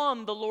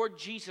on the Lord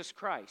Jesus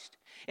Christ.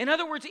 In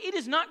other words, it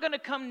is not going to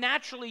come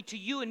naturally to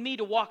you and me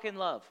to walk in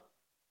love.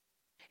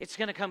 It's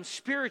going to come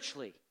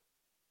spiritually.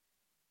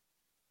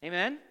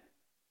 Amen?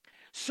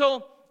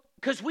 So,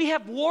 because we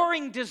have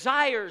warring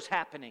desires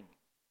happening.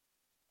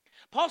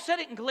 Paul said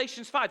it in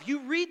Galatians 5.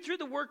 You read through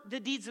the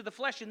deeds of the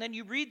flesh, and then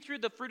you read through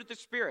the fruit of the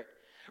Spirit.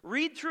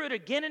 Read through it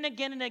again and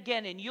again and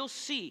again, and you'll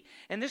see.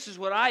 And this is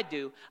what I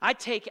do. I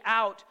take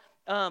out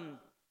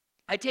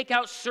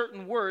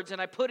certain words,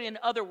 and I put in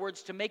other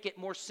words to make it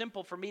more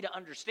simple for me to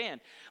understand.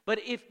 But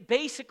if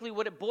basically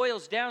what it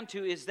boils down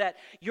to is that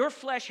your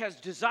flesh has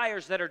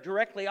desires that are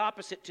directly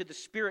opposite to the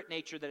spirit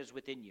nature that is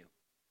within you.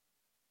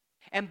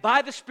 And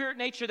by the spirit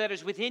nature that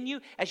is within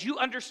you, as you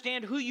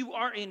understand who you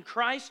are in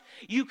Christ,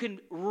 you can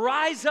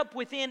rise up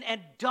within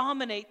and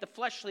dominate the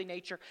fleshly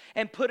nature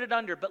and put it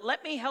under. But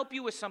let me help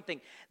you with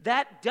something.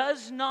 That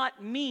does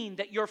not mean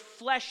that your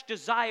flesh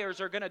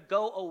desires are going to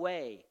go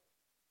away.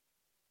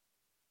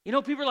 You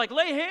know, people are like,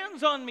 lay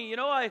hands on me.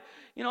 I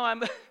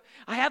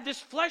have this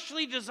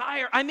fleshly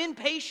desire. I'm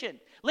impatient.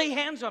 Lay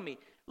hands on me.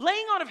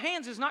 Laying on of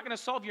hands is not going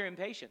to solve your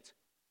impatience.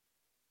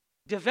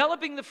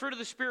 Developing the fruit of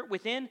the Spirit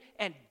within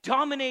and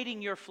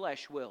dominating your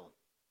flesh will.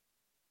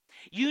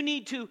 You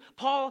need to,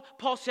 Paul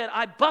said,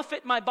 I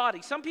buffet my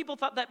body. Some people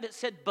thought that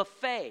said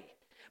buffet,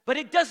 but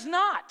it does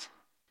not.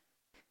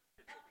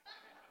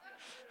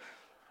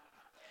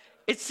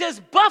 It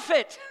says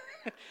buffet.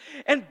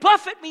 And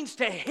buffet means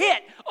to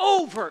hit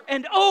over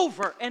and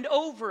over and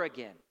over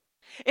again.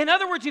 In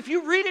other words, if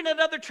you read it in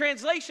other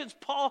translations,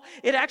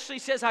 it actually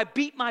says, I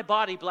beat my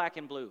body black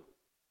and blue.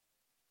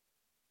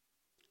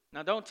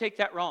 Now, don't take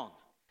that wrong.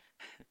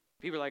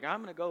 People are like,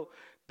 I'm going to go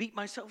beat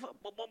myself up.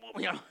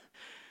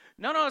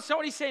 No, that's not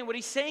what he's saying. What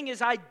he's saying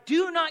is, I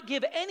do not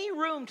give any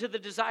room to the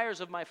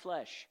desires of my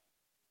flesh.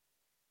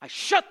 I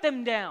shut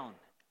them down.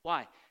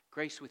 Why?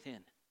 Grace within.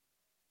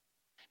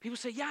 People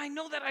say, yeah, I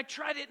know that. I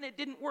tried it and it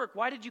didn't work.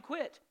 Why did you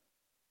quit?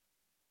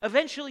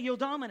 Eventually, you'll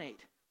dominate.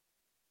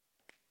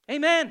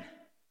 Amen.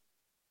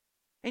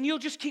 And you'll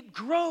just keep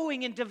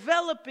growing and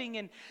developing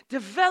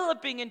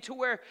into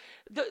where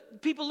the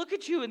people look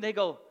at you and they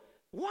go,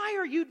 why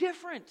are you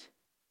different?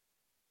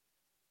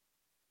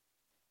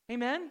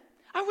 Amen?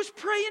 I was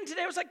praying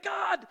today. I was like,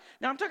 God.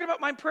 Now I'm talking about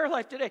my prayer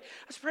life today.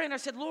 I was praying. I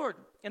said, Lord,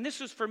 and this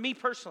was for me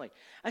personally.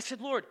 I said,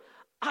 Lord,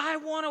 I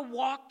want to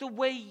walk the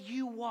way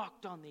you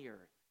walked on the earth.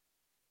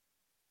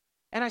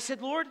 And I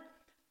said, Lord,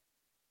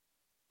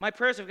 my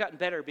prayers have gotten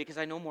better because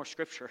I know more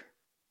scripture.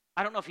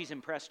 I don't know if he's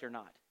impressed or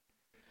not.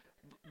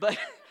 But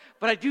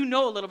I do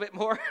know a little bit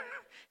more.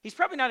 He's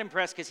probably not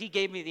impressed because he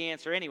gave me the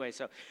answer anyway.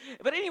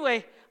 But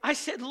anyway, I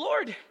said,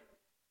 Lord,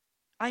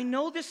 I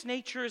know this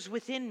nature is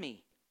within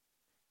me.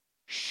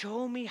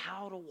 Show me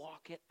how to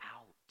walk it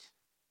out.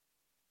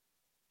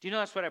 Do you know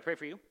that's what I pray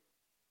for you?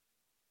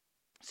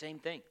 Same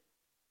thing.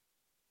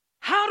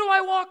 How do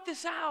I walk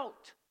this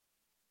out?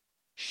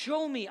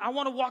 Show me. I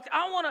want to walk.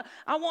 I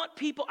want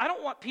people. I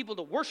don't want people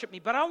to worship me,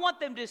 but I want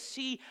them to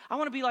see. I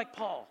want to be like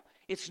Paul.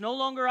 It's no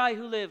longer I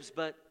who lives,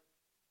 but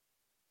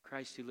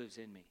Christ who lives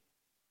in me.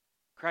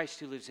 Christ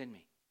who lives in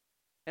me.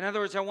 In other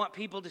words, I want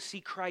people to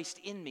see Christ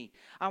in me.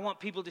 I want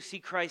people to see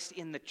Christ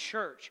in the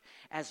church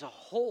as a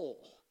whole.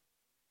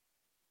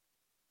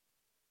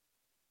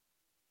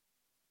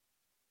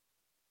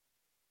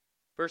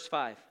 Verse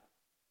 5.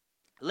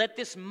 Let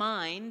this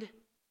mind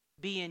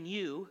be in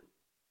you,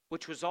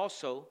 which was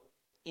also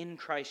in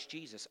Christ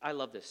Jesus. I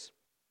love this.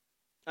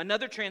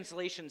 Another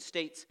translation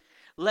states,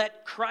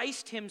 let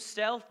Christ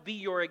himself be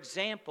your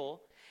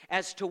example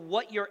as to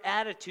what your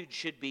attitude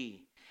should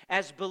be.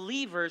 As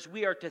believers,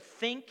 we are to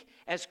think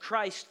as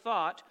Christ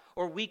thought,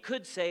 or we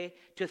could say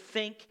to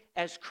think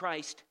as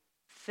Christ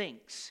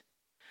thinks.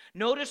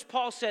 Notice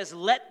Paul says,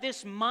 let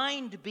this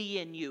mind be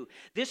in you.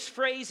 This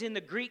phrase in the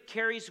Greek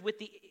carries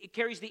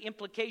the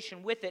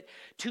implication with it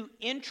to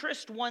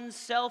interest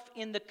oneself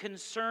in the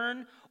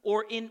concern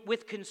or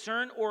with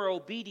concern or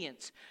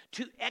obedience.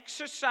 To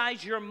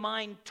exercise your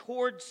mind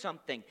towards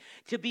something.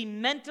 To be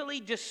mentally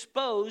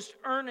disposed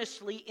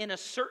earnestly in a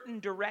certain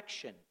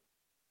direction.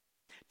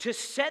 To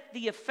set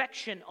the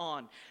affection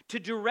on. To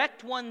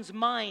direct one's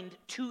mind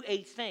to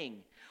a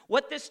thing.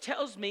 What this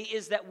tells me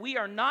is that we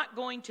are not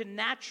going to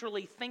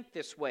naturally think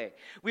this way.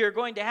 We are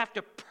going to have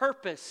to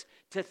purpose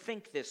to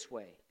think this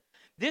way.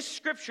 This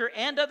scripture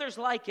and others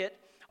like it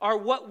are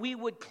what we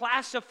would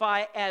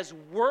classify as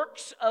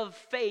works of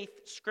faith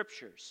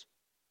scriptures.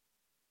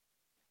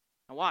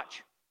 Now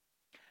watch.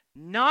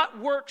 Not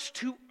works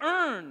to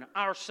earn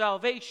our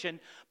salvation,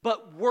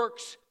 but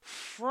works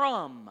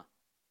from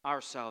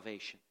our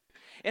salvation.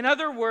 In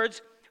other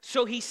words,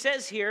 so he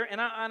says here,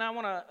 and I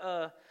want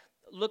to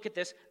look at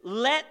this,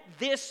 let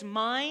this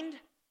mind,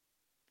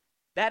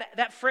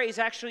 that phrase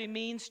actually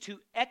means to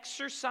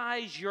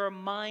exercise your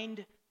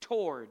mind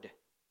toward.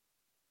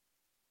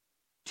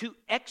 To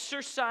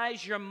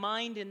exercise your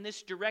mind in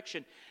this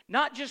direction.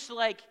 Not just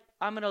like,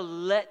 I'm going to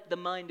let the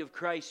mind of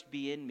Christ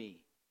be in me.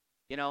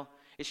 You know,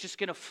 it's just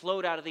going to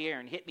float out of the air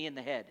and hit me in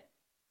the head.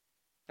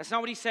 That's not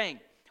what he's saying.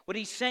 What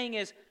he's saying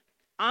is,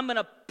 I'm going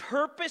to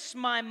purpose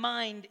my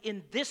mind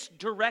in this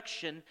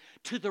direction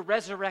to the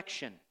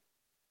resurrection.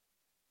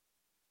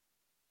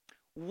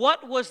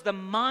 What was the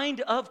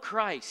mind of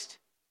Christ?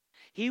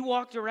 He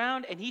walked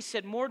around and he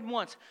said more than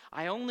once,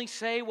 I only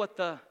do what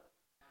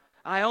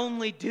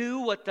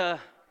the...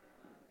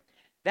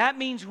 That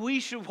means we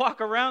should walk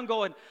around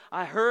going,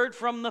 I heard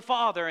from the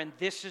Father and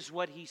this is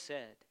what he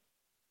said.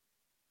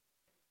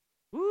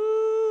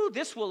 Woo,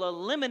 this will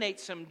eliminate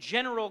some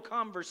general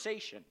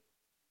conversation.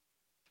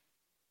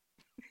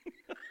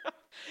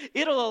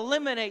 It'll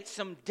eliminate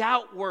some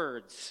doubt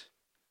words,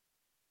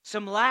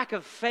 some lack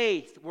of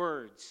faith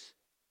words.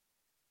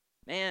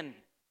 Man,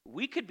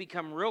 we could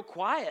become real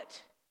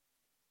quiet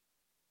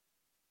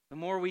the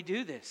more we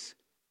do this.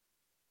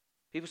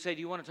 People say, do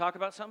you want to talk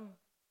about something?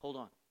 Hold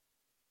on.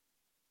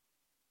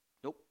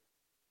 Nope.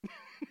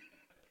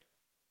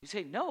 You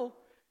say, no.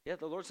 Yeah,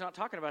 the Lord's not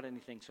talking about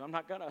anything, so I'm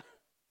not gonna.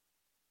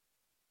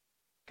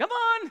 Come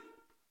on.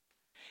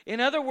 In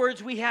other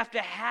words, we have to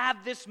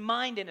have this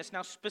mind in us.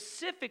 Now,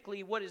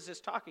 specifically, what is this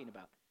talking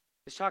about?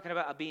 It's talking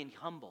about being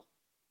humble.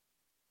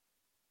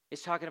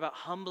 It's talking about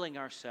humbling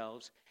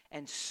ourselves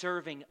and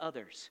serving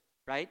others,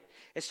 right?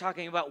 It's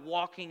talking about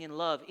walking in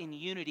love, in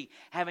unity,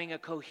 having a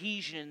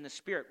cohesion in the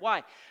Spirit.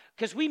 Why?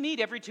 Because we meet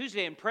every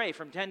Tuesday and pray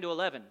from 10 to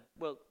 11.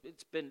 Well,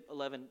 it's been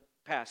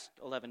past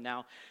 11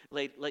 now,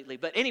 lately.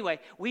 But anyway,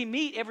 we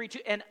meet every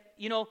Tuesday, and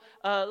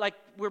like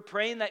we're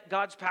praying that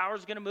God's power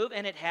is going to move,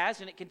 and it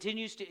has, and it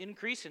continues to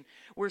increase, and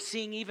we're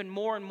seeing even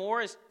more and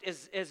more as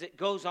it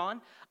goes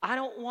on. I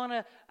don't want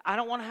to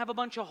have a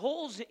bunch of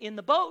holes in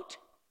the boat.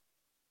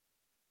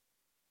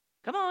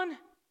 Come on.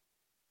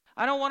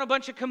 I don't want a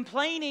bunch of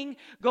complaining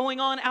going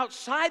on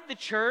outside the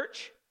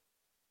church,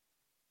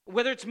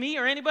 whether it's me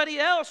or anybody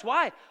else.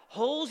 Why?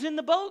 Holes in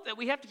the boat that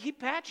we have to keep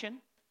patching.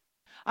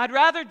 I'd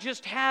rather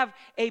just have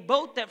a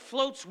boat that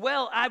floats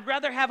well. I'd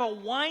rather have a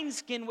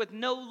wineskin with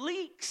no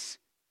leaks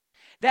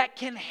that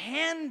can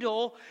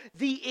handle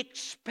the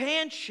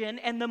expansion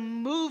and the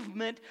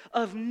movement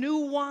of new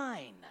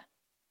wine.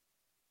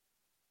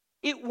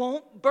 It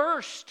won't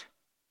burst.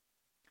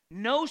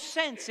 No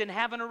sense in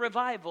having a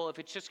revival if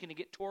it's just going to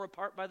get tore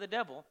apart by the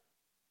devil.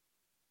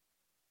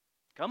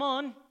 Come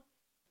on.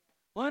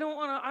 Well,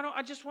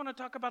 I just want to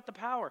talk about the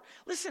power.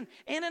 Listen,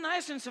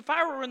 Ananias and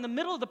Sapphira were in the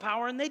middle of the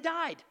power and they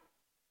died.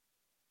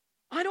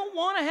 I don't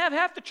want to have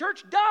half the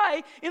church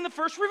die in the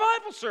first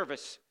revival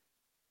service.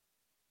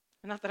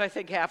 Not that I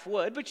think half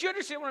would, but you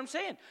understand what I'm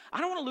saying. I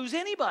don't want to lose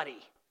anybody.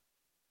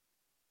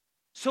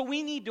 So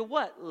we need to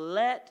what?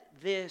 Let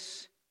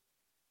this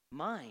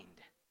mind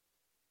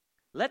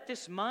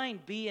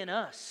be in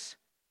us,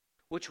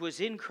 which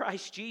was in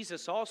Christ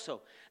Jesus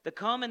also. The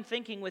common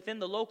thinking within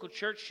the local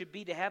church should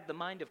be to have the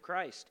mind of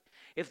Christ.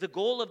 If the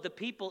goal of the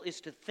people is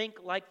to think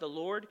like the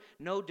Lord,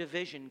 no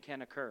division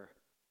can occur.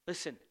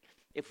 Listen,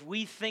 if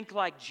we think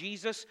like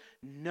Jesus,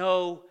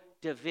 no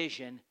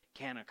division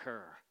can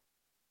occur.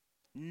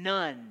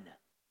 None.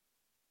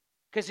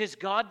 Because is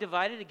God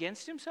divided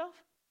against himself?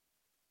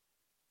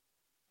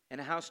 And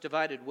a house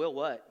divided will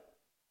what?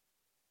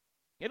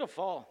 It'll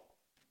fall.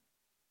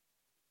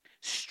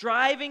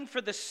 Striving for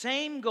the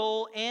same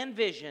goal and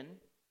vision,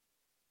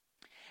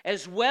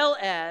 as well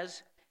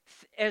as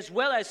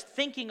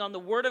thinking on the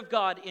Word of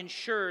God,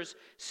 ensures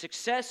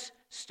success,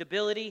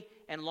 stability,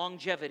 and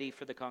longevity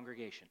for the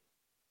congregation.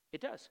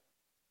 It does.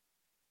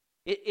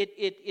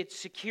 It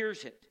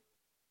secures it.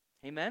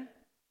 Amen?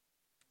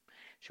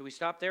 Should we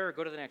stop there or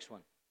go to the next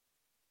one?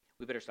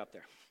 We better stop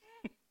there.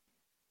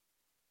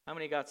 How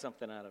many got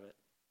something out of it?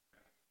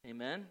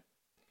 Amen?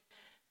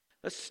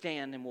 Let's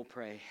stand and we'll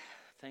pray.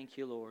 Thank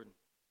you, Lord.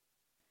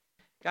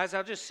 Guys,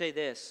 I'll just say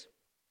this.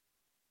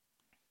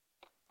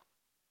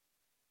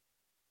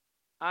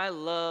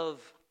 The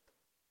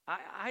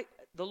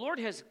Lord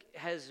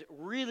has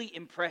really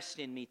impressed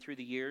in me through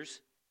the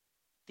years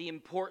the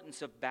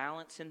importance of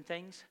balance in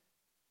things.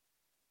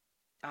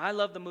 I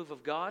love the move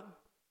of God,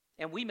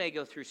 And we may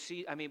go through,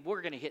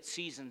 we're going to hit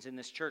seasons in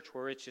this church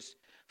where it's just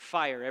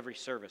fire every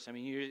service.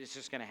 It's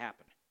just going to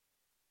happen.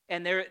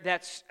 And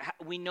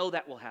we know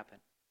that will happen.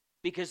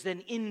 Because then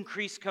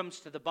increase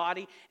comes to the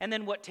body, and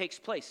then what takes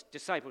place?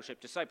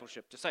 Discipleship,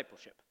 discipleship,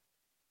 discipleship.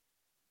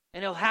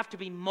 And it'll have to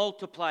be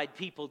multiplied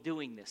people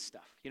doing this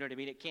stuff. You know what I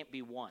mean? It can't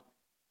be one.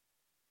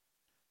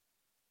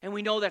 And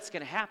we know that's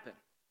going to happen.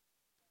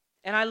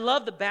 And I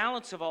love the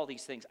balance of all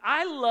these things.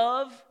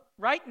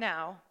 Right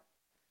now,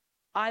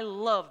 I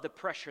love the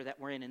pressure that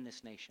we're in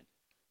this nation.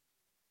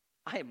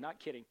 I am not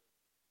kidding.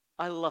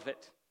 I love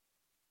it.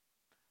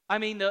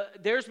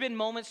 There's been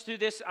moments through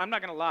this, I'm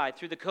not going to lie,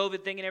 through the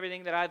COVID thing and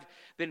everything that I've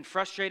been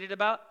frustrated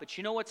about. But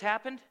you know what's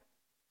happened?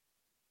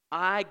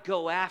 I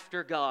go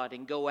after God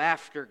and go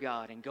after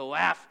God and go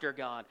after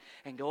God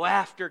and go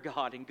after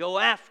God and go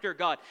after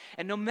God.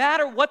 And no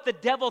matter what the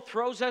devil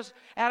throws at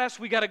us,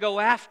 we got to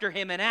go after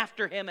him and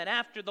after him and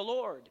after the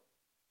Lord.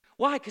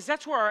 Why? Because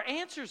that's where our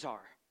answers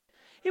are.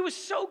 It was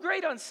so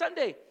great on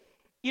Sunday.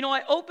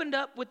 I opened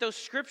up with those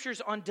scriptures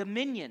on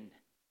dominion.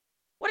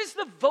 What is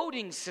the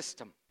voting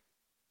system?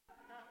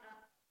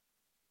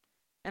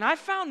 And I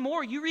found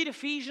more. You read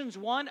Ephesians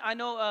 1. I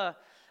know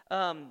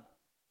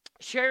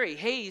Sherry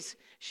Hayes,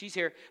 she's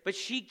here, but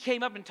she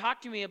came up and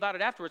talked to me about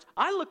it afterwards.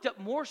 I looked up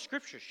more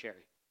scriptures,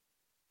 Sherry.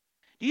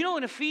 Do you know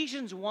in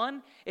Ephesians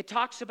 1, it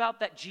talks about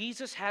that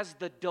Jesus has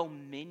the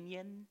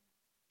dominion?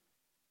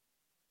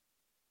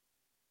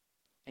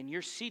 And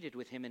you're seated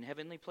with him in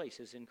heavenly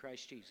places in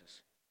Christ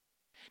Jesus.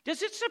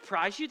 Does it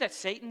surprise you that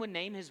Satan would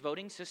name his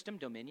voting system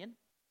dominion?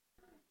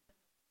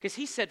 Because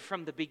he said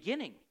from the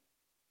beginning,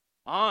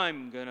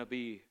 I'm going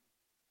to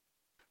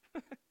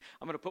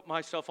put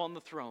myself on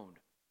the throne.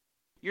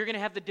 You're going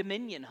to have the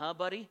dominion, huh,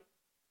 buddy?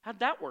 How'd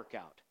that work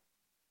out?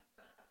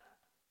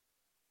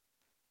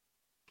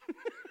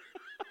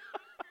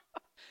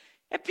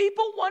 And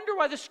people wonder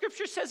why the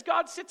scripture says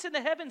God sits in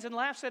the heavens and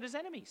laughs at his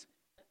enemies.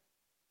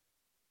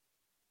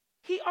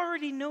 He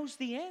already knows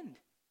the end.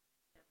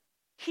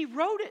 He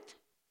wrote it.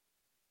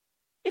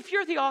 If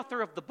you're the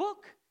author of the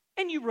book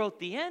and you wrote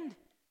the end,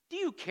 do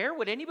you care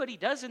what anybody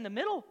does in the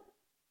middle?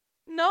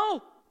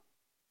 No,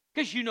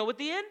 because you know what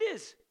the end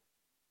is.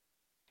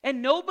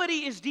 And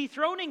nobody is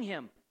dethroning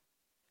him.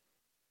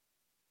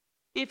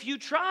 If you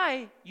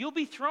try, you'll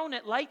be thrown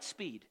at light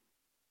speed.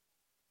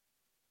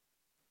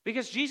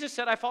 Because Jesus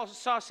said, I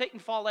saw Satan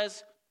fall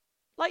as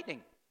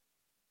lightning.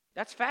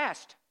 That's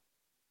fast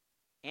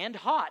and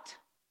hot.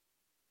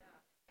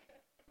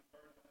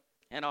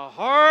 And a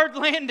hard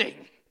landing.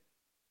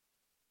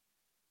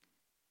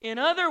 In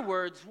other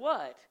words,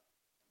 what?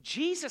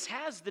 Jesus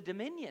has the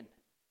dominion.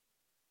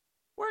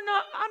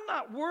 I'm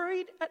not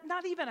worried,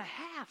 not even a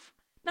half,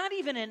 not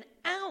even an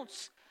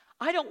ounce.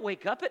 I don't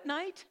wake up at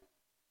night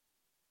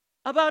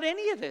about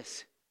any of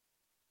this.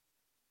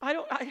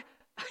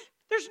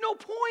 There's no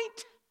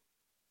point.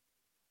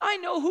 I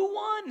know who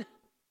won.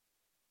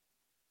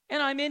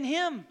 And I'm in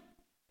him.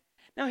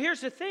 Now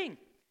here's the thing.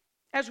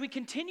 As we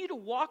continue to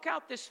walk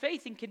out this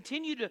faith and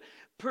continue to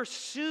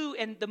pursue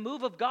and the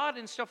move of God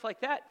and stuff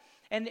like that,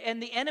 and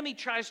the enemy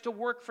tries to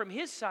work from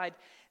his side,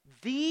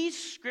 these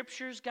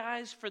scriptures,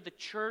 guys, for the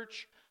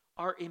church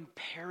are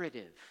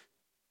imperative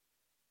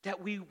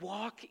that we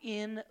walk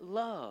in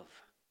love.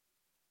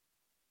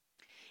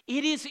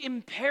 It is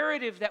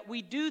imperative that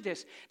we do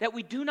this, that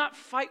we do not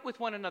fight with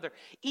one another,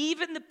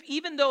 even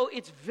though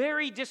it's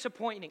very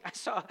disappointing. I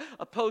saw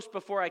a post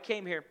before I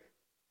came here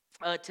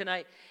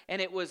tonight, and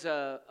it was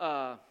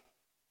I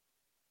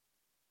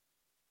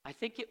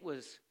think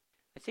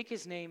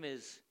his name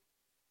is,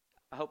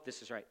 I hope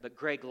this is right, but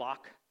Greg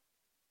Locke.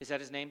 Is that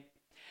his name?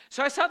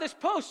 So I saw this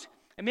post,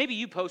 and maybe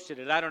you posted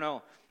it, I don't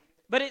know.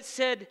 But it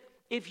said,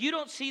 if you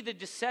don't see the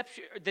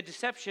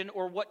deception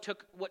or what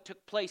took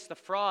place, the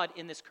fraud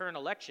in this current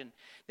election,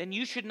 then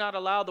you should not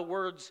allow the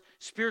words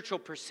spiritual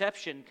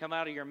perception come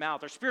out of your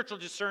mouth or spiritual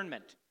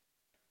discernment.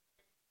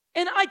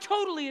 And I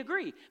totally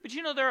agree. But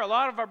there are a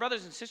lot of our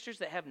brothers and sisters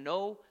that have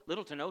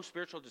little to no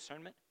spiritual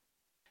discernment.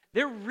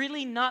 They're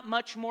really not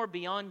much more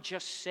beyond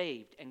just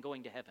saved and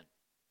going to heaven.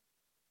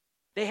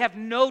 They have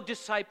no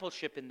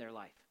discipleship in their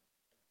life.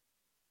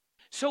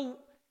 So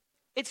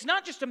it's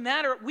not just a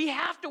matter, we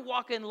have to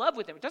walk in love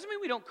with them. It doesn't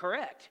mean we don't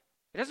correct.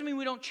 It doesn't mean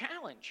we don't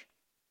challenge.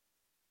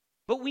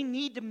 But we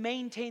need to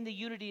maintain the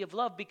unity of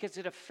love because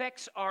it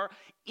affects our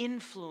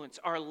influence,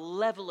 our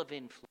level of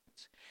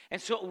influence.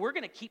 And so we're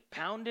going to keep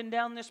pounding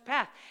down this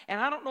path.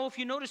 And I don't know if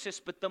you notice this,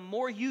 but the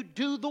more you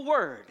do the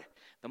word,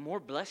 the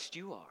more blessed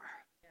you are.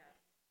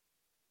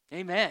 Yeah.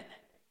 Amen.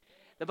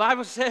 The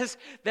Bible says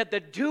that the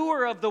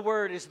doer of the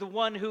word is the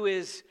one who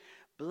is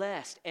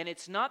blessed. And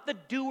it's not the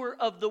doer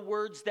of the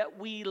words that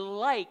we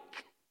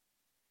like.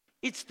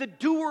 It's the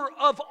doer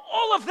of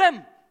all of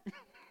them.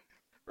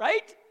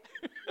 Right?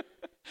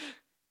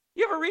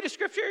 You ever read a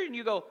scripture and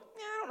you go,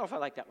 yeah, I don't know if I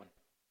like that one.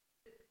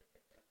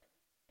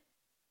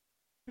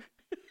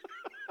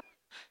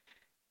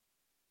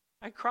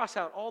 I cross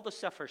out all the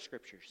suffer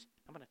scriptures.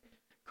 I'm going to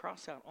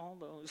cross out all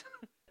those.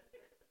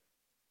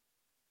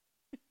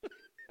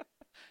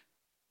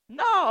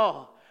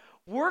 No,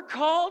 We're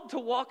called to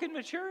walk in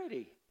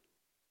maturity.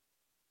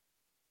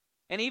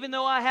 And even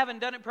though I haven't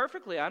done it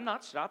perfectly, I'm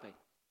not stopping.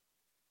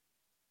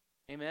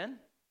 Amen?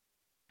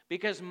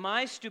 Because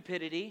my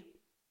stupidity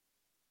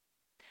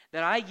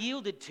that I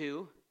yielded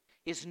to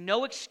is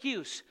no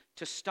excuse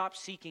to stop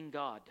seeking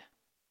God.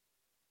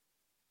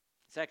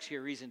 It's actually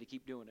a reason to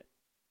keep doing it.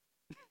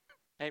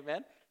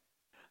 Amen?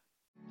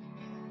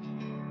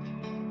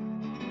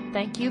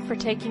 Thank you for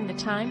taking the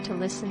time to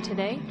listen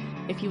today.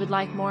 If you would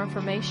like more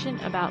information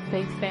about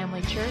Faith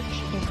Family Church,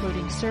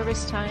 including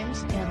service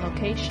times and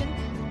location,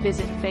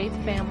 visit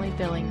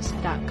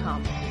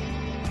faithfamilybillings.com.